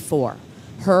came before,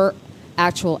 her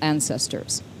actual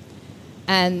ancestors.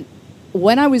 And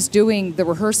when I was doing the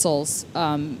rehearsals,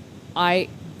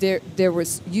 there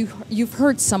was you've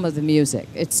heard some of the music.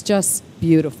 It's just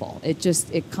beautiful. It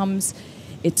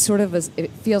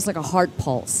feels like a heart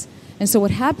pulse. And so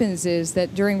what happens is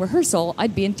that during rehearsal,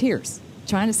 I'd be in tears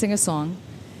trying to sing a song.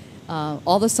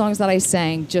 All the songs that I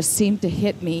sang just seemed to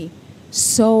hit me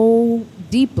so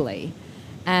deeply.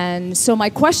 And so my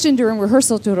question during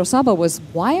rehearsal to Rosaba was,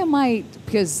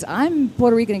 because I'm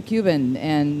Puerto Rican and Cuban,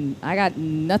 and I got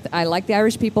nothing. I like the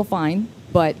Irish people fine,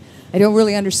 but I don't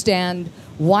really understand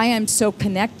why I'm so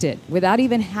connected without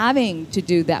even having to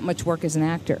do that much work as an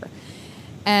actor.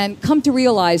 And come to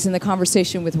realize in the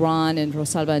conversation with Ron and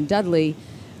Rosalba and Dudley,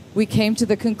 we came to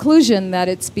the conclusion that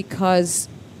it's because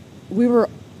we were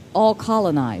all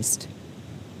colonized.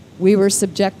 We were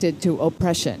subjected to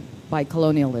oppression by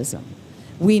colonialism.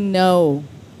 We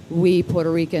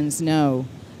Puerto Ricans know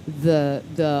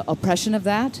the oppression of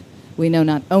that. We know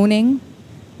not owning.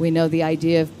 We know the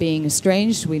idea of being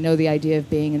estranged. We know the idea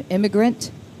of being an immigrant.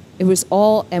 It was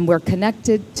all, and we're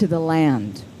connected to the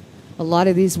land. A lot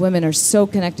of these women are so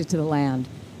connected to the land.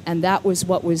 And that was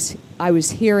what I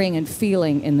was hearing and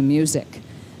feeling in the music.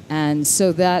 And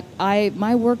so that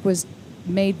my work was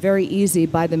made very easy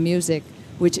by the music,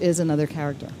 which is another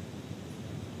character.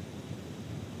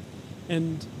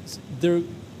 And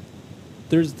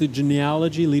there's the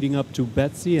genealogy leading up to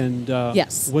Betsy, and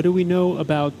yes. What do we know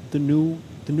about the new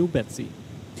Betsy?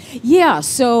 Yeah,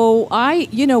 so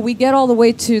we get all the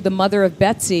way to the mother of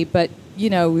Betsy, but we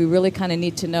really kind of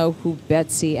need to know who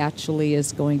Betsy actually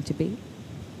is going to be.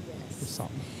 Yes.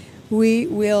 We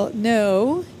will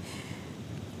know.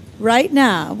 Right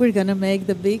now, we're going to make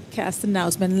the big cast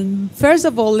announcement. First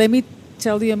of all, let me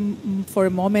tell you for a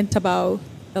moment about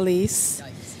Elise.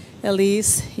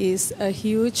 Elise is a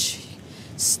huge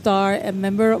star, a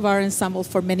member of our ensemble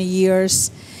for many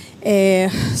years, a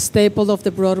staple of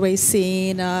the Broadway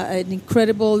scene, an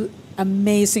incredible,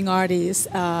 amazing artist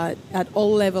at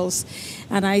all levels.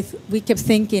 And we kept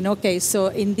thinking, okay, so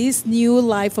in this new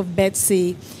life of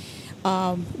Betsy,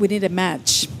 we need a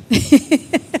match.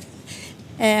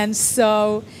 And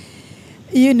so,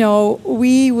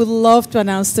 we would love to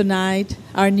announce tonight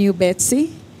our new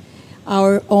Betsy.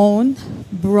 our own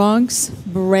Bronx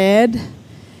bred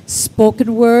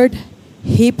spoken word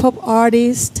hip hop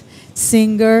artist,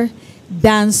 singer,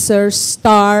 dancer,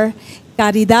 star,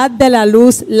 Caridad de la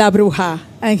Luz La Bruja.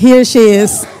 And here she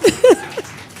is.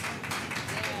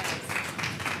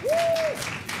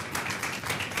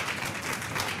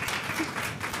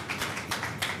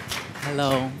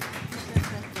 Hello.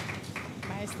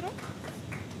 Maestro?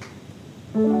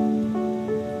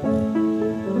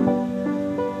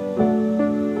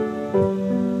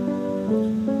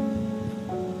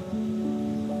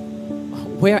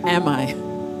 Where am I?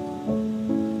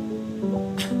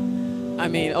 I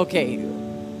mean, okay,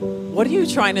 what are you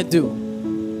trying to do?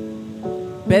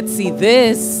 Betsy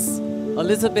this,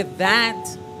 Elizabeth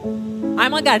that.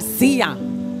 I'm a Garcia.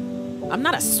 I'm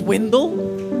not a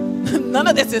swindle. None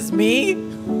of this is me.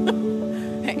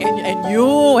 and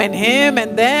you and him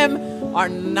and them are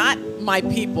not my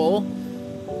people,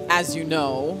 as you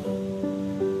know.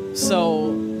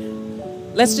 So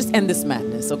let's just end this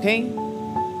madness, okay?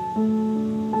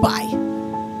 Bye.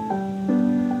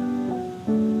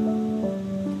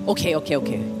 Okay.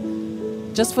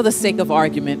 Just for the sake of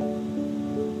argument,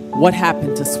 what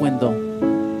happened to Swindle?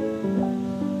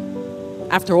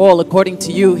 After all, according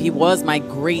to you, he was my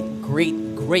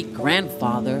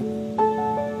great-great-great-grandfather.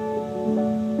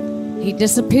 He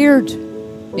disappeared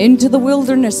into the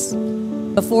wilderness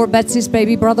before Betsy's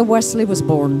baby brother Wesley was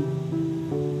born.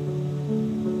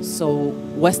 So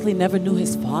Wesley never knew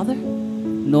his father?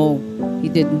 No, he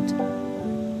didn't.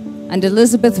 And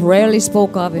Elizabeth rarely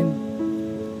spoke of him.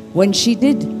 When she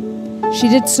did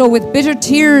so with bitter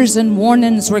tears and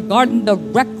warnings regarding the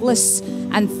reckless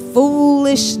and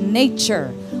foolish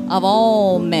nature of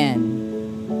all men.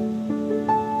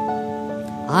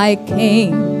 I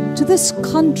came to this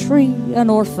country an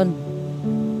orphan,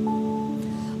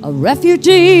 a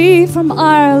refugee from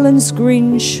Ireland's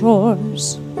green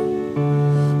shores.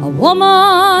 A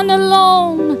woman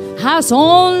alone has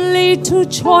only two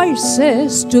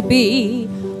choices: to be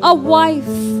a wife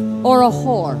or a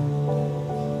whore.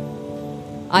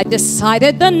 I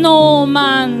decided that no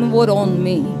man would own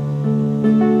me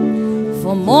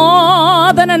for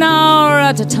more than an hour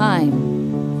at a time.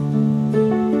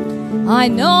 I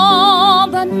know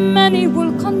that many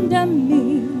will condemn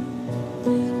me,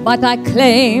 but I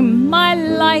claim my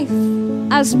life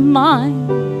as mine.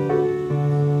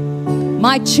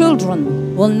 My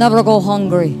children will never go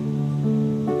hungry.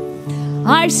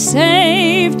 I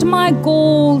saved my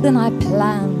gold and I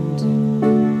planned.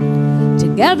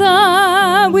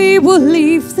 Together we will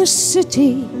leave the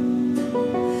city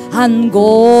and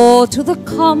go to the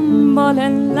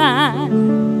Cumberland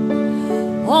land.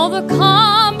 Oh, the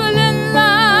Cumberland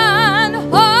land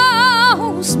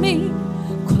holds me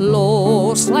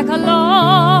close like a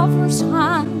lover's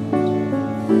hand.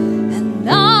 And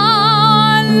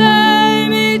now I lay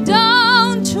me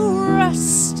down to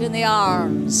rest in the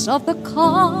arms of the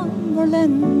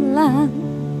Cumberland land.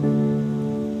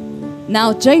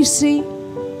 Now JC,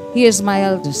 he is my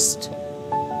eldest.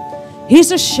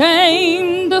 He's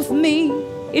ashamed of me,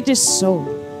 it is so.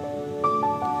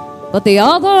 But the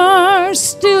others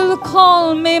still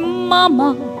call me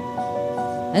Mama,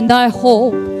 and I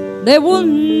hope they will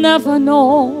never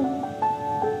know.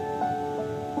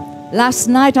 Last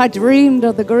night I dreamed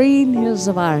of the green hills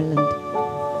of Ireland,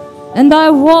 and I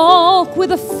woke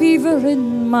with a fever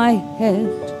in my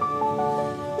head.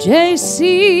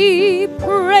 JC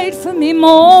prayed for me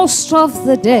most of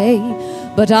the day,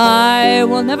 but I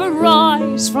will never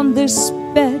rise from this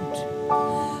bed.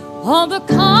 Oh, the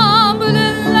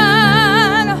Cumberland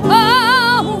land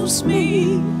holds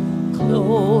me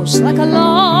close like a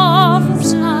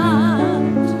lover's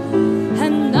hand.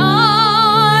 And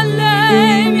now I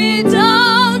lay me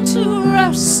down to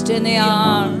rest in the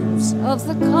arms of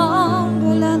the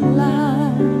Cumberland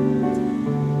land.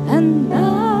 And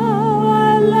now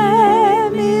I lay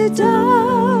me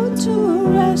down to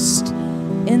rest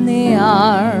in the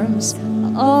arms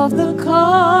of the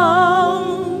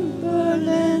Cumberland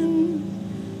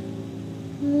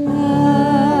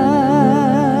land.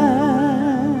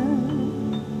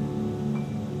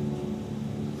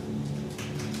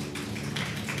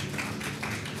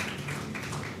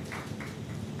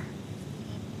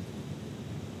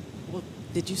 Well,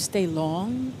 did you stay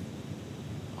long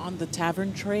on the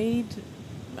tavern trade?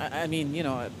 I mean, you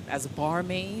know, as a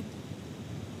barmaid?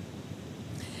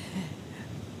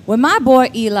 When my boy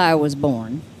Eli was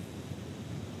born,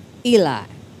 Eli,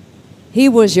 he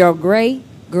was your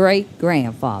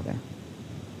great-great-grandfather.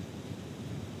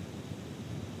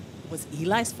 Was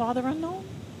Eli's father unknown?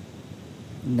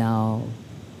 No.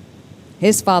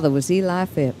 His father was Eli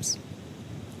Phipps.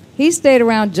 He stayed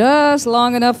around just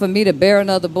long enough for me to bear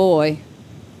another boy.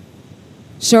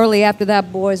 Shortly after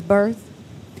that boy's birth,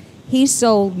 he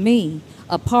sold me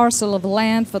a parcel of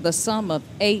land for the sum of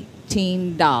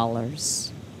 $18.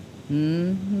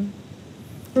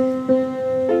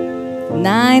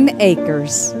 9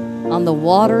 acres on the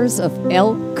waters of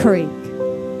Elk Creek.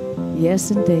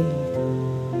 Yes, indeed.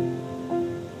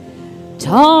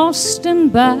 Tossed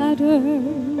and battered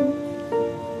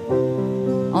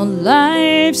on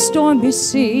life's stormy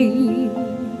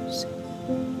seas,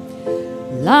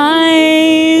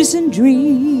 lies and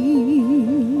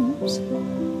dreams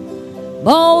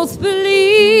both believe.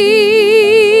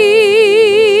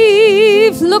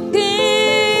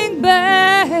 Looking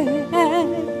back,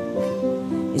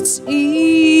 it's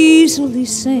easily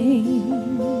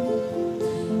seen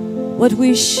what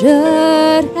we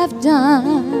should have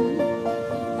done,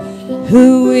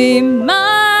 who we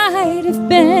might have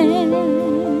been.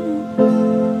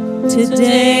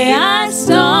 Today I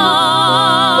start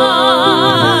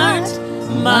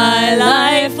my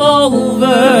life over.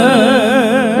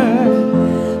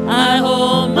 I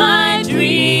hold my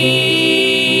dreams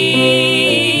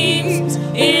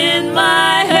in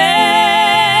my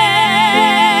hand.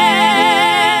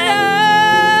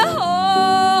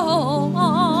 Oh,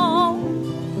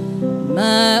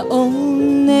 my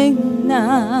own name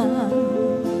now.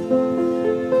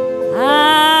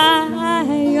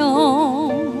 I own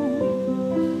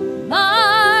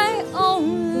my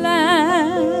own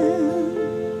land.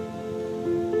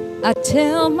 I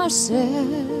tell myself,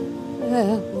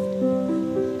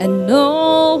 and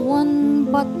no one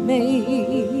but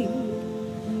me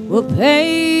will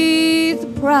pay the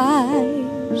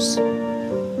price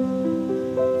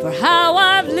for how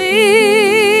I've lived.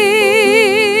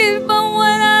 But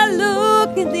when I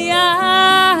look in the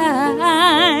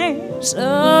eyes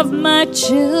of my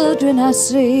children, I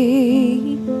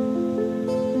see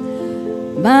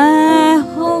my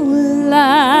whole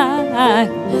life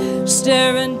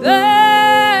staring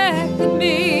back at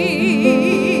me.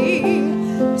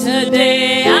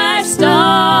 Today I start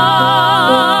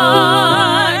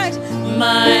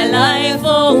my life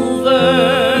over.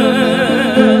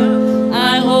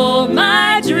 I hold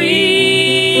my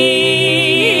dreams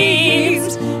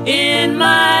in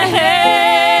my hand.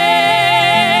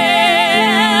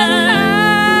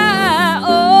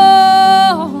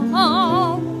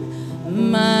 Oh,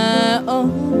 my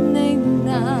own name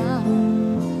now.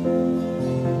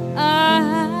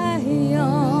 I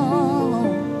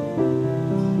own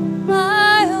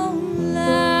my own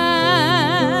land.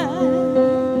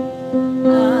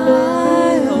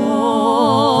 I own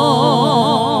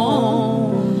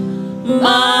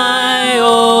my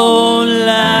own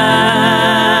land.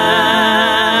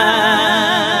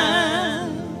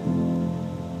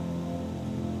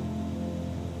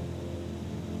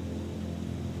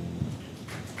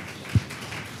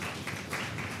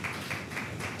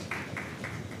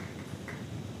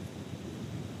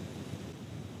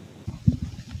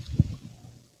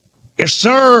 Yes,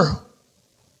 sir.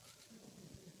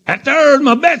 That there's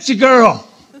my Betsy girl.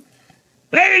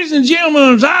 Ladies and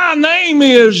gentlemen, our name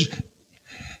is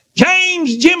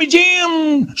James Jimmy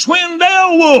Jim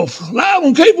Swindell Wolf. Live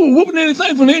on cable, whooping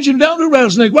anything from the engine down to the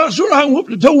rattlesnake. Well, sure, I can whoop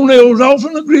the toenails off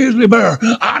from the grizzly bear.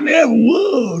 I never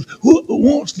was. Whoop, but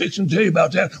once fixing to tell you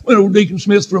about that. Went over to Deacon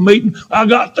Smith for a meeting. I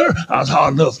got there, I was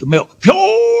hot enough to melt. Pure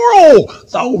old.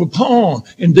 Thought of a pond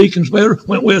in Deacon's Meadow.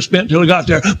 Went well spent till I got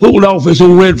there. Pulled off this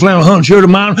old red flannel hunting shirt of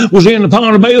mine. Was in the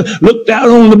pond of bail. Looked out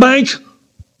on the bank.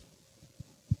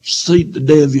 See the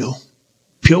devil.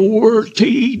 Pure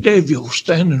T devil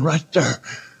standing right there.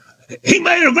 He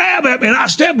made a grab at me, and I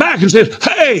stepped back and said,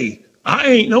 "Hey, I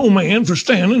ain't no man for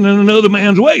standing in another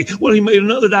man's way." Well, he made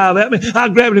another dive at me. I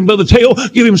grabbed him by the tail,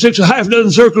 give him 6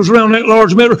 1/2 circles around that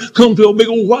large meadow, come to a big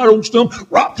old white oak stump,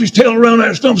 wrapped his tail around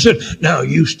that stump, and said, "Now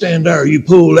you stand there, you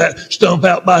pull that stump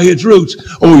out by its roots,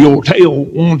 or your tail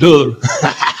won't other."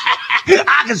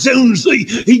 I could soon see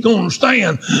he gonna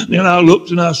stand. Then I looked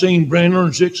and I seen Brenner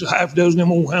and 6 1/2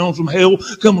 them old hounds from hell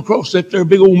come across that there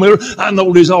big old mirror. I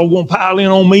know they's all gonna pile in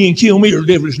on me and kill me, or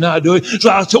devilish nigh do it. So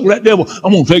I told that devil,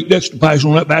 "I'm gonna take Dexter Pass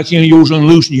on that back end of yours and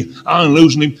unloosen you." I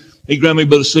unloosened him. He grabbed me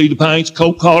by the seat of pants,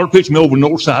 coat collar, pitched me over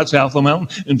north side, south of the mountain,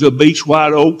 into a beech,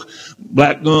 white oak,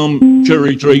 black gum,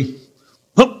 cherry tree.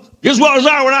 Guess what was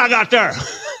there when I got there?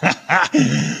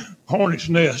 Hornet's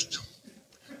nest.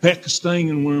 Peck of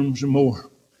stinging worms and more.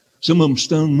 Some of them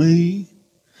stung me.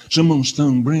 Some of them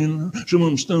stung Brenner. Some of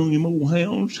them stung them old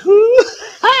hounds.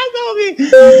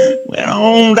 Went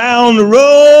on down the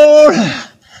road.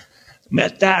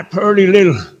 Met that pretty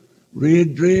little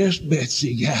red-dressed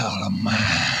Betsy gal of mine.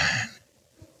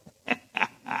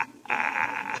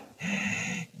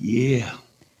 Yeah.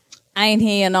 Ain't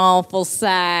he an awful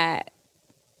sight?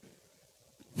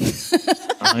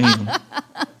 I am.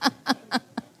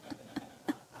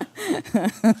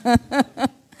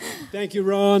 Thank you,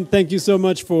 Ron. Thank you so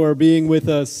much for being with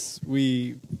us.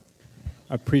 We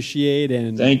appreciate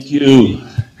and Thank you.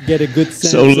 get a good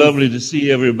sense. So lovely to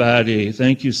see everybody.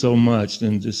 Thank you so much,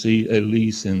 and to see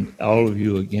Elise and all of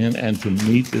you again, and to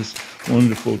meet this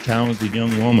wonderful, talented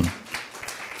young woman.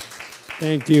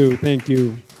 Thank you. Thank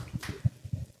you.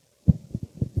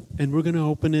 And we're going to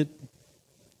open it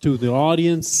to the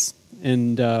audience,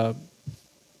 and I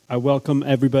welcome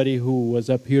everybody who was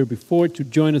up here before to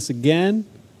join us again,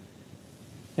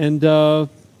 and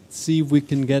see if we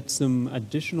can get some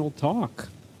additional talk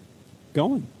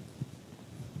going.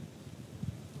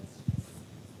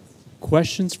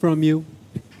 Questions from you,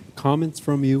 comments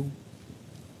from you.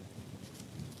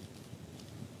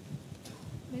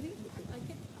 Maybe I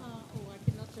can, I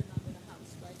cannot turn on the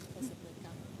house, right, because of the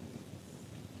camera.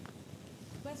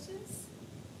 Questions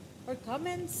or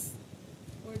comments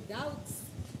or doubts?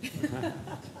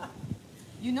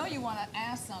 You know you want to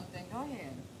ask something. Go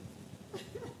ahead.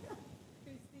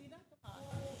 Christina,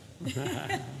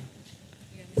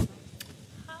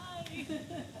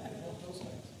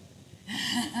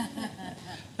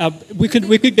 We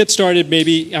could get started.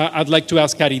 Maybe I'd like to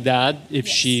ask Caridad if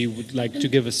she would like to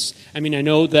give us. I mean, I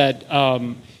know that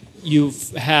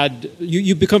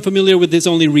you've become familiar with this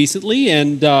only recently,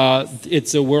 and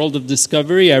it's a world of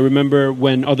discovery. I remember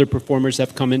when other performers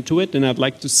have come into it, and I'd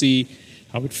like to see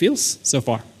how it feels so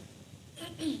far.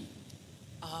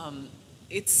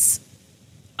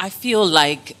 I feel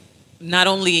like not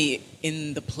only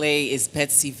in the play is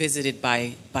Betsy visited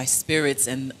by spirits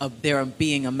and there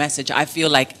being a message, I feel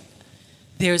like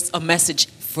there's a message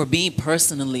for me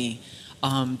personally,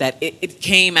 that it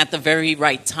came at the very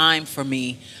right time for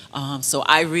me. So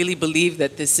I really believe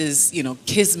that this is,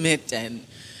 kismet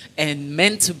and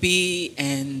meant to be,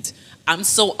 and I'm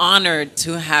so honored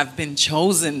to have been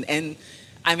chosen. And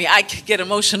I mean, I could get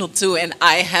emotional too, and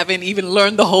I haven't even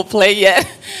learned the whole play yet.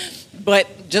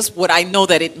 But just what I know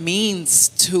that it means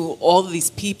to all these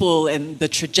people and the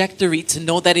trajectory, to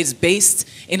know that it's based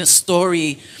in a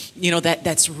story,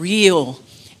 that's real,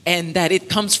 and that it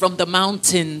comes from the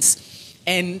mountains,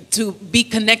 and to be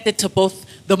connected to both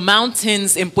the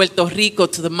mountains in Puerto Rico,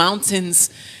 to the mountains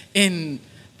in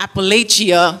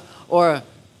Appalachia, or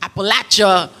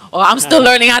Appalachia, or I'm still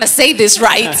learning how to say this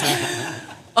right.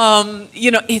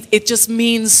 It just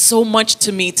means so much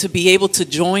to me to be able to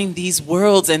join these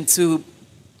worlds and to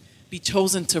be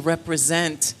chosen to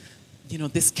represent,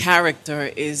 this character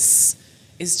is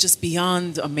just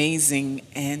beyond amazing.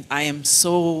 And I am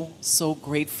so, so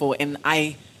grateful. And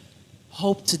I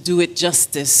hope to do it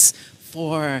justice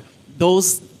for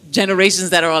those generations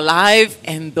that are alive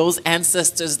and those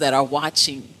ancestors that are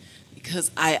watching,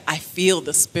 because I feel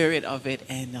the spirit of it,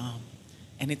 and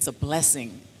it's a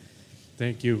blessing.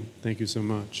 Thank you. Thank you so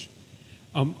much.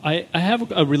 I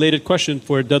have a related question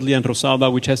for Dudley and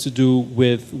Rosalba, which has to do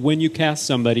with when you cast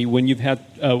somebody, when you've had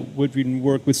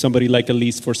worked with somebody like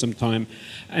Elise for some time.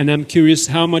 And I'm curious,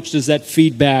 how much does that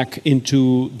feed back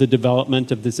into the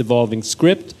development of this evolving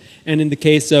script? And in the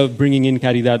case of bringing in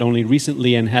Caridad only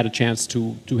recently and had a chance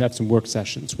to have some work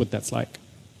sessions, what that's like?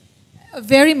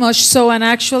 Very much so, and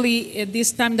actually, at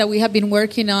this time that we have been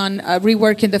working on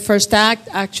reworking the first act,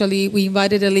 actually, we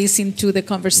invited Elise into the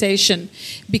conversation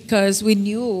because we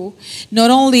knew not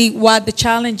only what the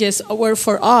challenges were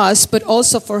for us, but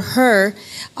also for her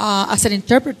as an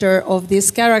interpreter of this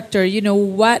character.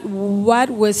 What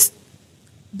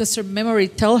does her memory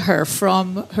tell her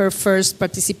from her first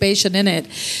participation in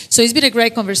it? So it's been a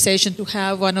great conversation to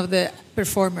have one of the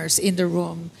performers in the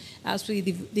room as we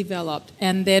developed.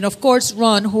 And then, of course,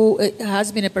 Ron, who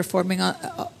has been a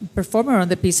performer on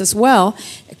the piece as well,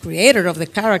 a creator of the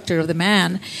character of the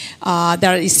man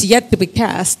that is yet to be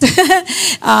cast.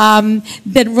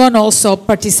 Then Ron also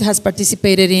has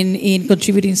participated in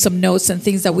contributing some notes and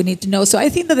things that we need to know. So I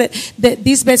think that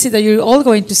this Betsy that you're all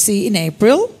going to see in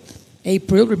April,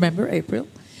 remember April,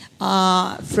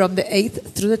 from the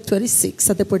 8th through the 26th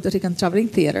at the Puerto Rican Traveling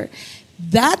Theater,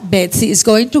 that Betsy is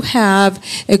going to have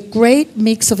a great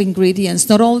mix of ingredients,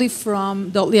 not only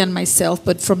from Dudley and myself,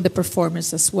 but from the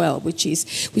performers as well, which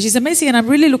is amazing. And I'm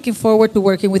really looking forward to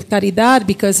working with Caridad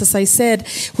because, as I said,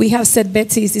 we have said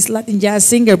Betsy is this Latin jazz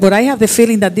singer, but I have the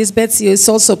feeling that this Betsy is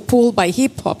also pulled by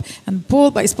hip-hop and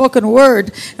pulled by spoken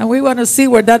word, and we want to see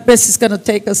where that Betsy is going to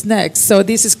take us next. So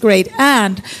this is great.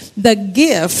 And the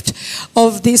gift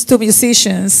of these two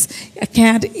musicians, I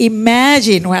can't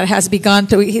imagine what has begun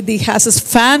to, he has us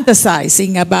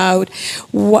fantasizing about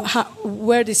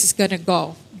where this is going to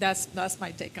go. that's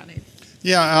my take on it.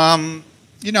 Yeah,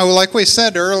 you know, like we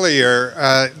said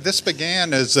earlier, this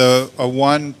began as a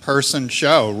one-person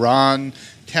show, Ron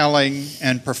telling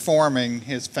and performing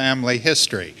his family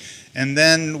history. And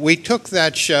then we took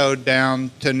that show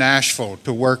down to Nashville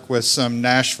to work with some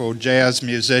Nashville jazz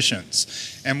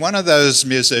musicians. And one of those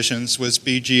musicians was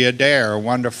B.G. Adair, a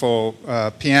wonderful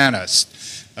pianist,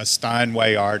 a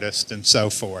Steinway artist, and so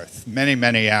forth. Many,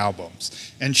 many albums.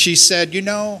 And she said, you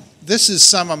know, this is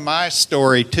some of my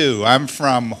story too. I'm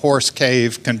from Horse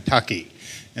Cave, Kentucky.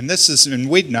 And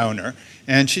we'd known her.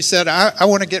 And she said, I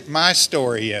want to get my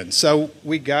story in. So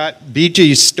we got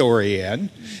BG's story in,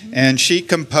 and she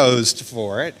composed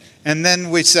for it. And then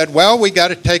we said, well, we got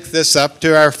to take this up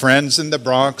to our friends in the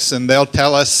Bronx, and they'll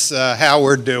tell us how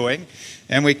we're doing.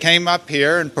 And we came up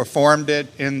here and performed it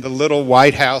in the little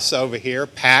White House over here,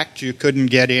 packed. You couldn't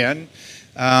get in.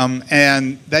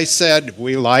 And they said,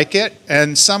 we like it,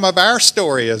 and some of our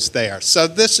story is there. So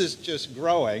this is just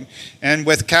growing, and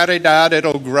with Caridad,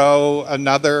 it'll grow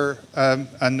another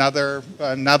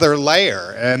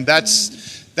layer, and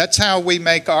that's how we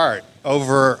make art.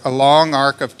 Over a long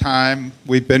arc of time,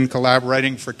 we've been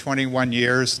collaborating for 21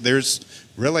 years. There's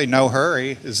really no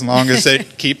hurry as long as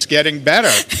it keeps getting better.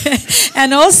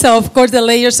 And also, of course, the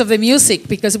layers of the music,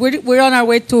 because we're on our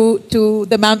way to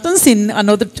the mountains in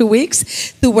another 2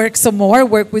 weeks to work some more,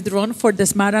 work with Ron for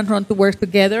Desmara and Ron to work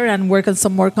together and work on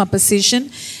some more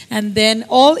composition. And then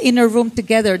all in a room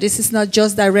together. This is not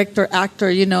just director, actor,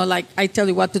 you know, like I tell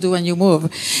you what to do and you move.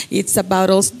 It's about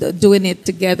also doing it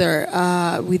together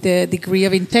with a degree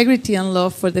of integrity and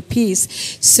love for the piece.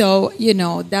 So, you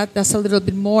know, that's a little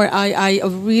bit more. I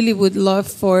really would love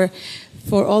for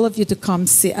all of you to come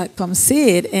see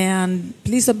it, and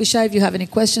please don't be shy if you have any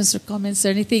questions or comments or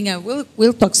anything. And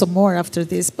we'll talk some more after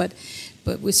this, but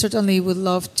we certainly would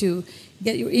love to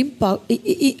get your input,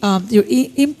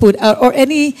 or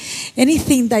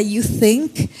anything that you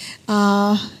think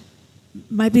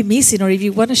might be missing, or if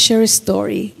you want to share a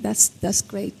story, that's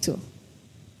great too.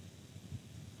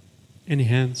 Any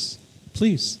hands,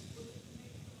 please?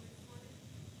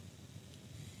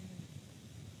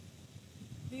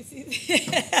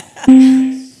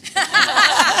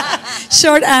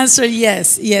 Short answer,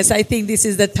 yes. Yes, I think this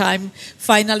is the time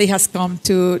finally has come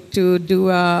to do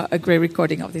a great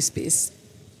recording of this piece.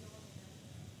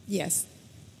 Yes.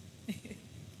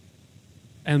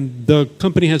 And the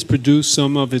company has produced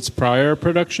some of its prior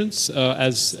productions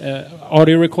as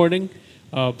audio recording.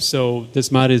 So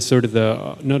Desmara is sort of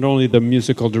not only the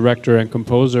musical director and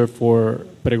composer for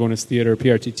Pregones Theater,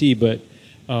 PRTT, but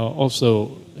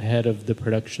also head of the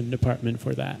production department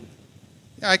for that.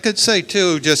 I could say,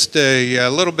 too, just a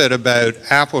little bit about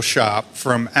Apple Shop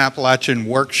from Appalachian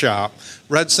Workshop.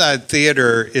 Roadside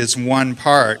Theater is one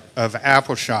part of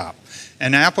Apple Shop.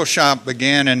 And Apple Shop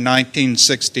began in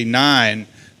 1969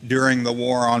 during the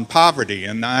War on Poverty.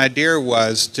 And the idea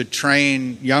was to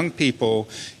train young people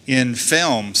in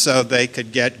film so they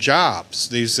could get jobs.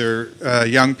 These are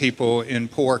young people in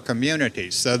poor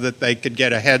communities so that they could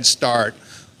get a head start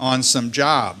on some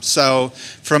jobs. So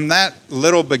from that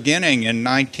little beginning in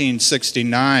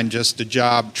 1969, just a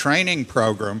job training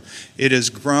program, it has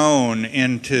grown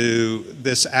into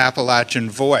this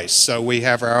Appalachian voice. So we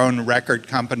have our own record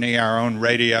company, our own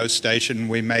radio station.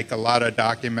 We make a lot of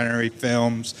documentary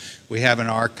films. We have an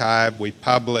archive. We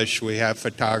publish. We have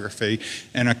photography.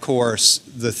 And, of course,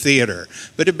 the theater.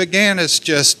 But it began as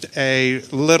just a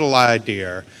little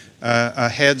idea. A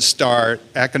head start,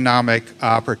 economic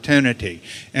opportunity.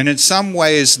 And in some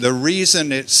ways, the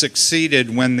reason it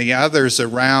succeeded when the others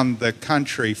around the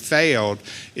country failed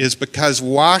is because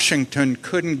Washington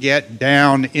couldn't get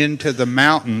down into the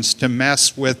mountains to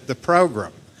mess with the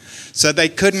program. So they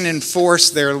couldn't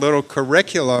enforce their little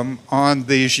curriculum on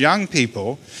these young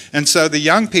people. And so the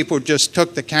young people just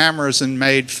took the cameras and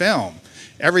made film.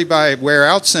 Everywhere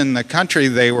else in the country,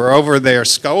 they were over there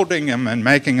scolding them and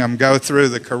making them go through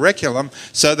the curriculum,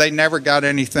 so they never got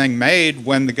anything made.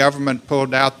 When the government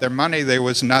pulled out their money, there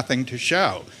was nothing to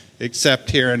show,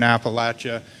 except here in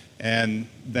Appalachia, and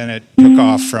then it took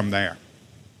off from there.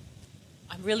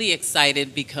 I'm really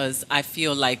excited because I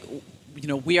feel like, you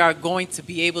know, we are going to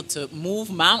be able to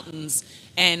move mountains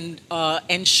and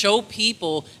show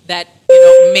people that, you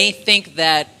know, may think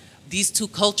that these two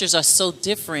cultures are so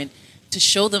different, to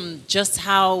show them just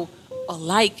how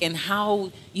alike and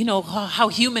how, you know, how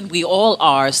human we all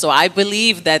are. So I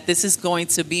believe that this is going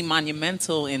to be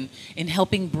monumental in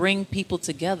helping bring people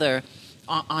together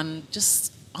on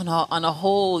a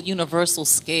whole universal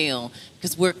scale,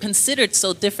 because we're considered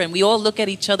so different. We all look at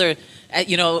each other,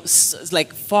 you know,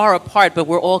 like far apart, but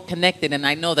we're all connected. And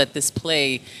I know that this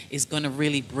play is going to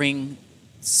really bring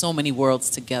so many worlds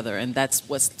together, and that's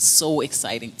what's so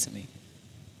exciting to me.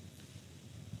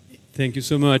 Thank you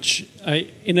so much.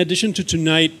 In addition to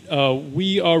tonight,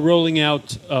 we are rolling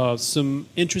out some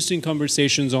interesting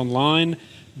conversations online.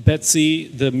 Betsy,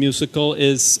 the musical,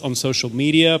 is on social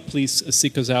media. Please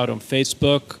seek us out on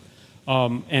Facebook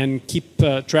and keep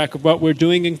track of what we're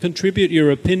doing and contribute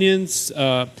your opinions,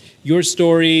 your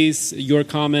stories, your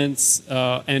comments,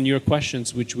 and your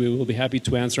questions, which we will be happy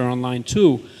to answer online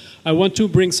too. I want to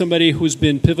bring somebody who's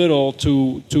been pivotal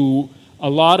to a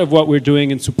lot of what we're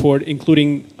doing in support,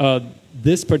 including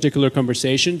this particular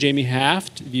conversation, Jamie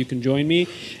Haft, if you can join me.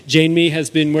 Jamie has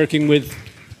been working with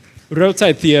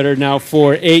Roadside Theater now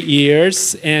for 8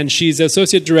 years, and she's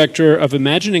Associate Director of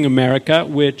Imagining America,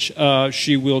 which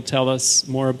she will tell us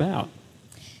more about.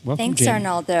 Welcome, Thanks, Jamie.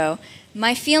 Arnaldo.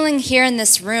 My feeling here in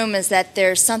this room is that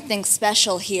there's something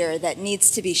special here that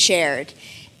needs to be shared.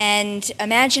 And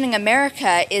Imagining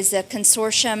America is a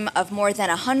consortium of more than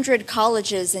 100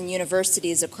 colleges and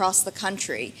universities across the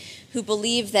country who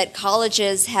believe that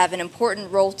colleges have an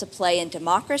important role to play in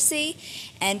democracy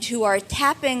and who are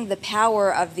tapping the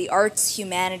power of the arts,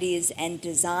 humanities, and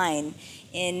design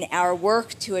in our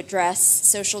work to address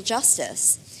social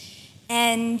justice.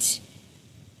 And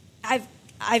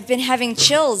I've been having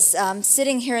chills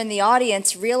sitting here in the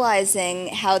audience realizing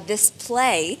how this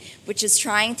play, which is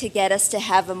trying to get us to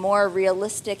have a more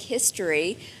realistic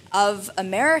history of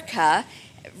America,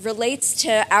 relates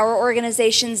to our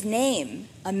organization's name,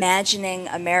 Imagining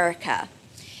America.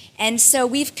 And so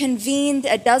we've convened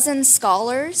a dozen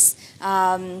scholars,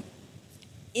 Inmaculada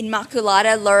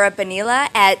Laura Bonilla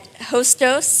at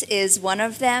Hostos is one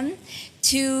of them,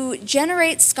 to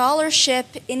generate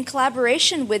scholarship in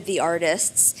collaboration with the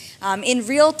artists in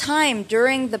real time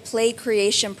during the play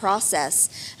creation process.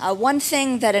 One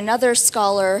thing that another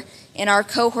scholar in our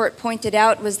cohort pointed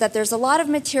out was that there's a lot of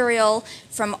material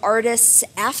from artists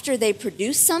after they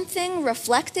produce something,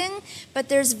 reflecting, but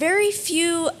there's very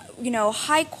few,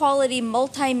 high quality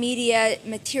multimedia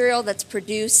material that's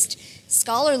produced,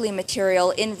 scholarly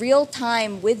material in real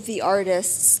time with the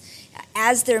artists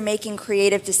as they're making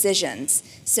creative decisions.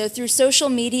 So through social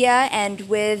media and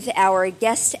with our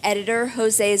guest editor,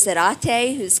 Jose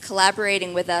Zarate, who's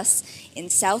collaborating with us in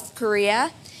South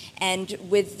Korea, and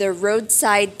with the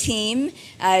Roadside team,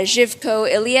 Zhivko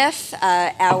Iliev,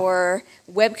 our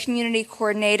web community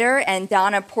coordinator, and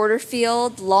Donna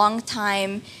Porterfield,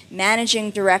 longtime managing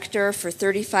director for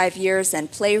 35 years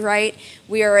and playwright,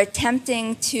 we are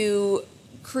attempting to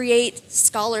create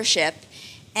scholarship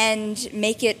and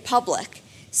make it public.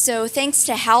 So thanks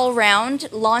to HowlRound,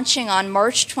 launching on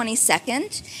March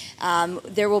 22nd,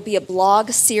 there will be a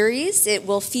blog series. It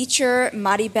will feature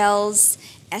Maribel's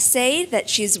essay that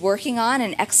she's working on,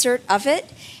 an excerpt of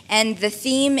it, and the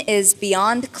theme is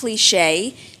Beyond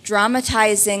Cliché,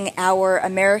 dramatizing our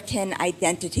American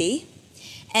identity.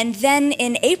 And then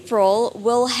in April,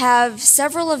 we'll have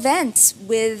several events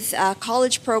with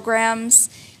college programs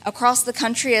across the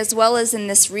country as well as in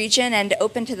this region and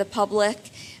open to the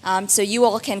public, so you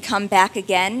all can come back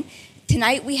again.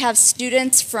 Tonight we have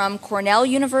students from Cornell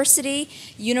University,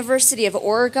 University of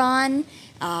Oregon,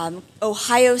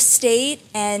 Ohio State,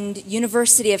 and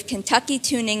University of Kentucky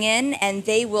tuning in, and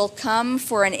they will come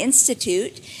for an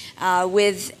institute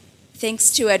with,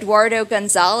 thanks to Eduardo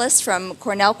Gonzalez from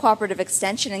Cornell Cooperative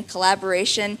Extension in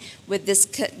collaboration with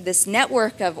this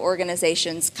network of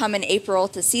organizations, come in April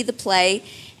to see the play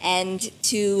and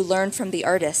to learn from the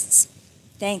artists.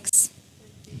 Thanks.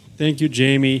 Thank you,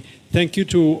 Jamie. Thank you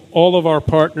to all of our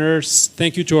partners.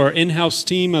 Thank you to our in-house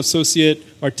team, Associate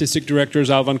Artistic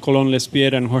Directors Alvan Colon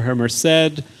Lespierre and Jorge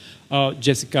Merced,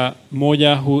 Jessica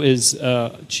Moya, who is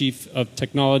Chief of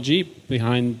Technology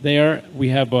behind there. We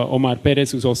have Omar Perez,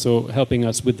 who's also helping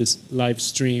us with this live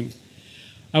stream.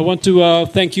 I want to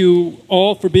thank you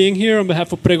all for being here on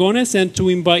behalf of Pregones and to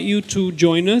invite you to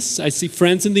join us. I see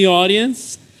friends in the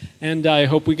audience, and I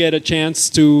hope we get a chance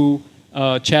to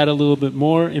chat a little bit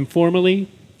more informally.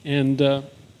 And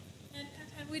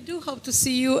we do hope to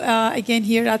see you again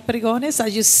here at Pregones.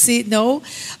 As you know,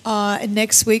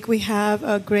 next week we have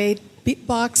a great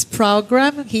beatbox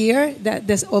program here.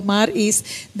 Omar is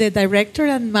the director,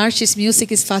 and March's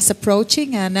Music is fast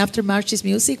approaching. And after March's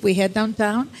Music, we head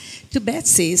downtown to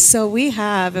Betsy. So we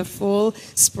have a full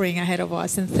spring ahead of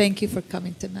us. And thank you for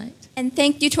coming tonight. And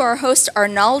thank you to our host,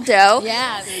 Arnaldo,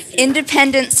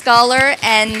 independent scholar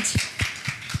and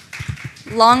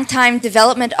longtime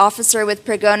development officer with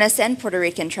Pregones and Puerto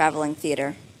Rican Traveling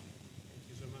Theater.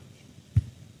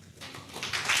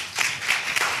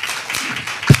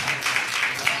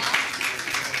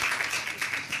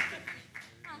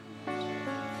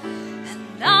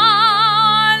 And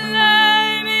I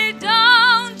lay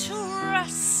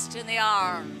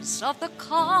the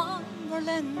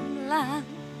Cumberland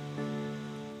land.